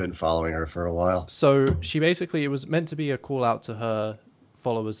 I haven't been following her for a while. So she basically, it was meant to be a call out to her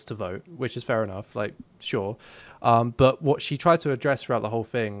followers to vote, which is fair enough. Like, sure. But what she tried to address throughout the whole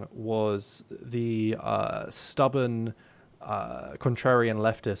thing was the stubborn contrarian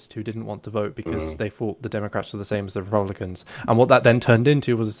leftists who didn't want to vote because they thought the Democrats were the same as the Republicans. And what that then turned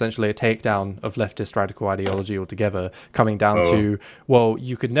into was essentially a takedown of leftist radical ideology altogether, coming down to, well,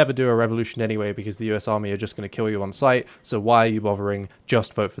 you could never do a revolution anyway because the US Army are just going to kill you on sight, so why are you bothering?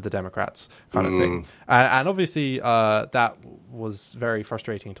 Just vote for the Democrats, kind of thing. And obviously that was very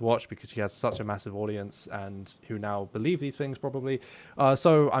frustrating to watch because she has such a massive audience and who now believe these things probably.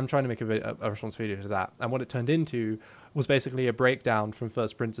 So I'm trying to make a response video to that. And what it turned into was basically a breakdown from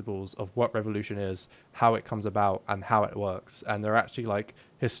first principles of what revolution is, how it comes about, and how it works. And there are actually like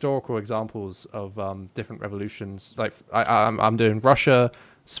historical examples of different revolutions. Like I'm doing Russia,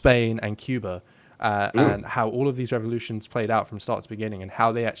 Spain, and Cuba, and how all of these revolutions played out from start to beginning, and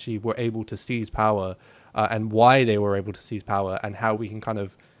how they actually were able to seize power, and why they were able to seize power, and how we can kind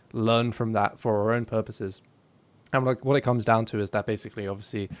of learn from that for our own purposes. And like what it comes down to is that basically,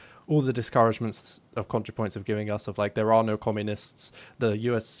 obviously, all the discouragements of ContraPoints of giving us of like there are no communists, the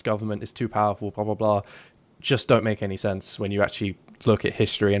US government is too powerful, blah blah blah, just don't make any sense when you actually look at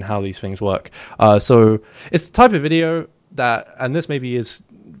history and how these things work. So it's the type of video that, and this maybe is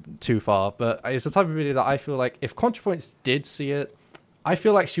too far, but it's the type of video that I feel like if ContraPoints did see it, I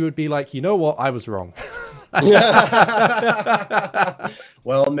feel like she would be like, you know what, I was wrong.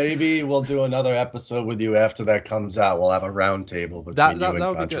 Well, maybe we'll do another episode with you after that comes out. We'll have a round table between you and that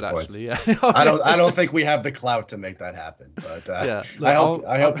would be good, ContraPoints. actually, yeah. I don't think we have the clout to make that happen, but yeah,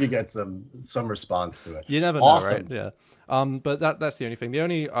 I hope you get some response to it. You never know, awesome. right? Yeah. But that's the only thing. The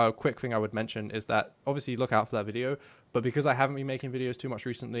only quick thing I would mention is that obviously look out for that video. But because I haven't been making videos too much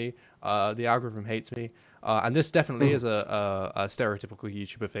recently, the algorithm hates me. And this definitely is a stereotypical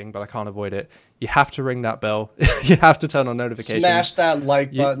YouTuber thing, but I can't avoid it. You have to ring that bell. You have to turn on notifications. Smash that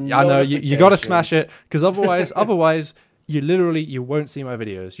like button. I know you got to smash it because otherwise you won't see my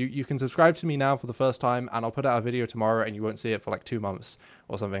videos. You can subscribe to me now for the first time, and I'll put out a video tomorrow, and you won't see it for like 2 months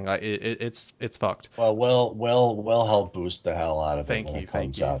or something. Like it's fucked. Well, we'll help boost the hell out of it when it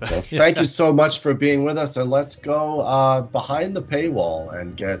comes out. So Yeah. thank you so much for being with us, and let's go behind the paywall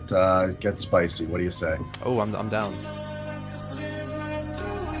and get spicy. What do you say? Oh, I'm down.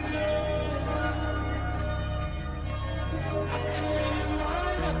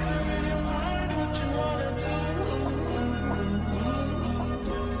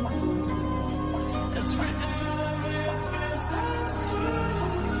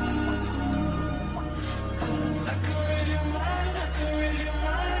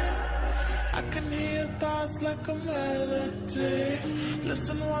 Like a melody.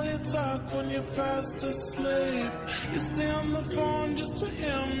 Listen while you talk when you're fast asleep. You stay on the phone just to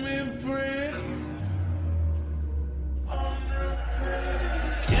hear me breathe.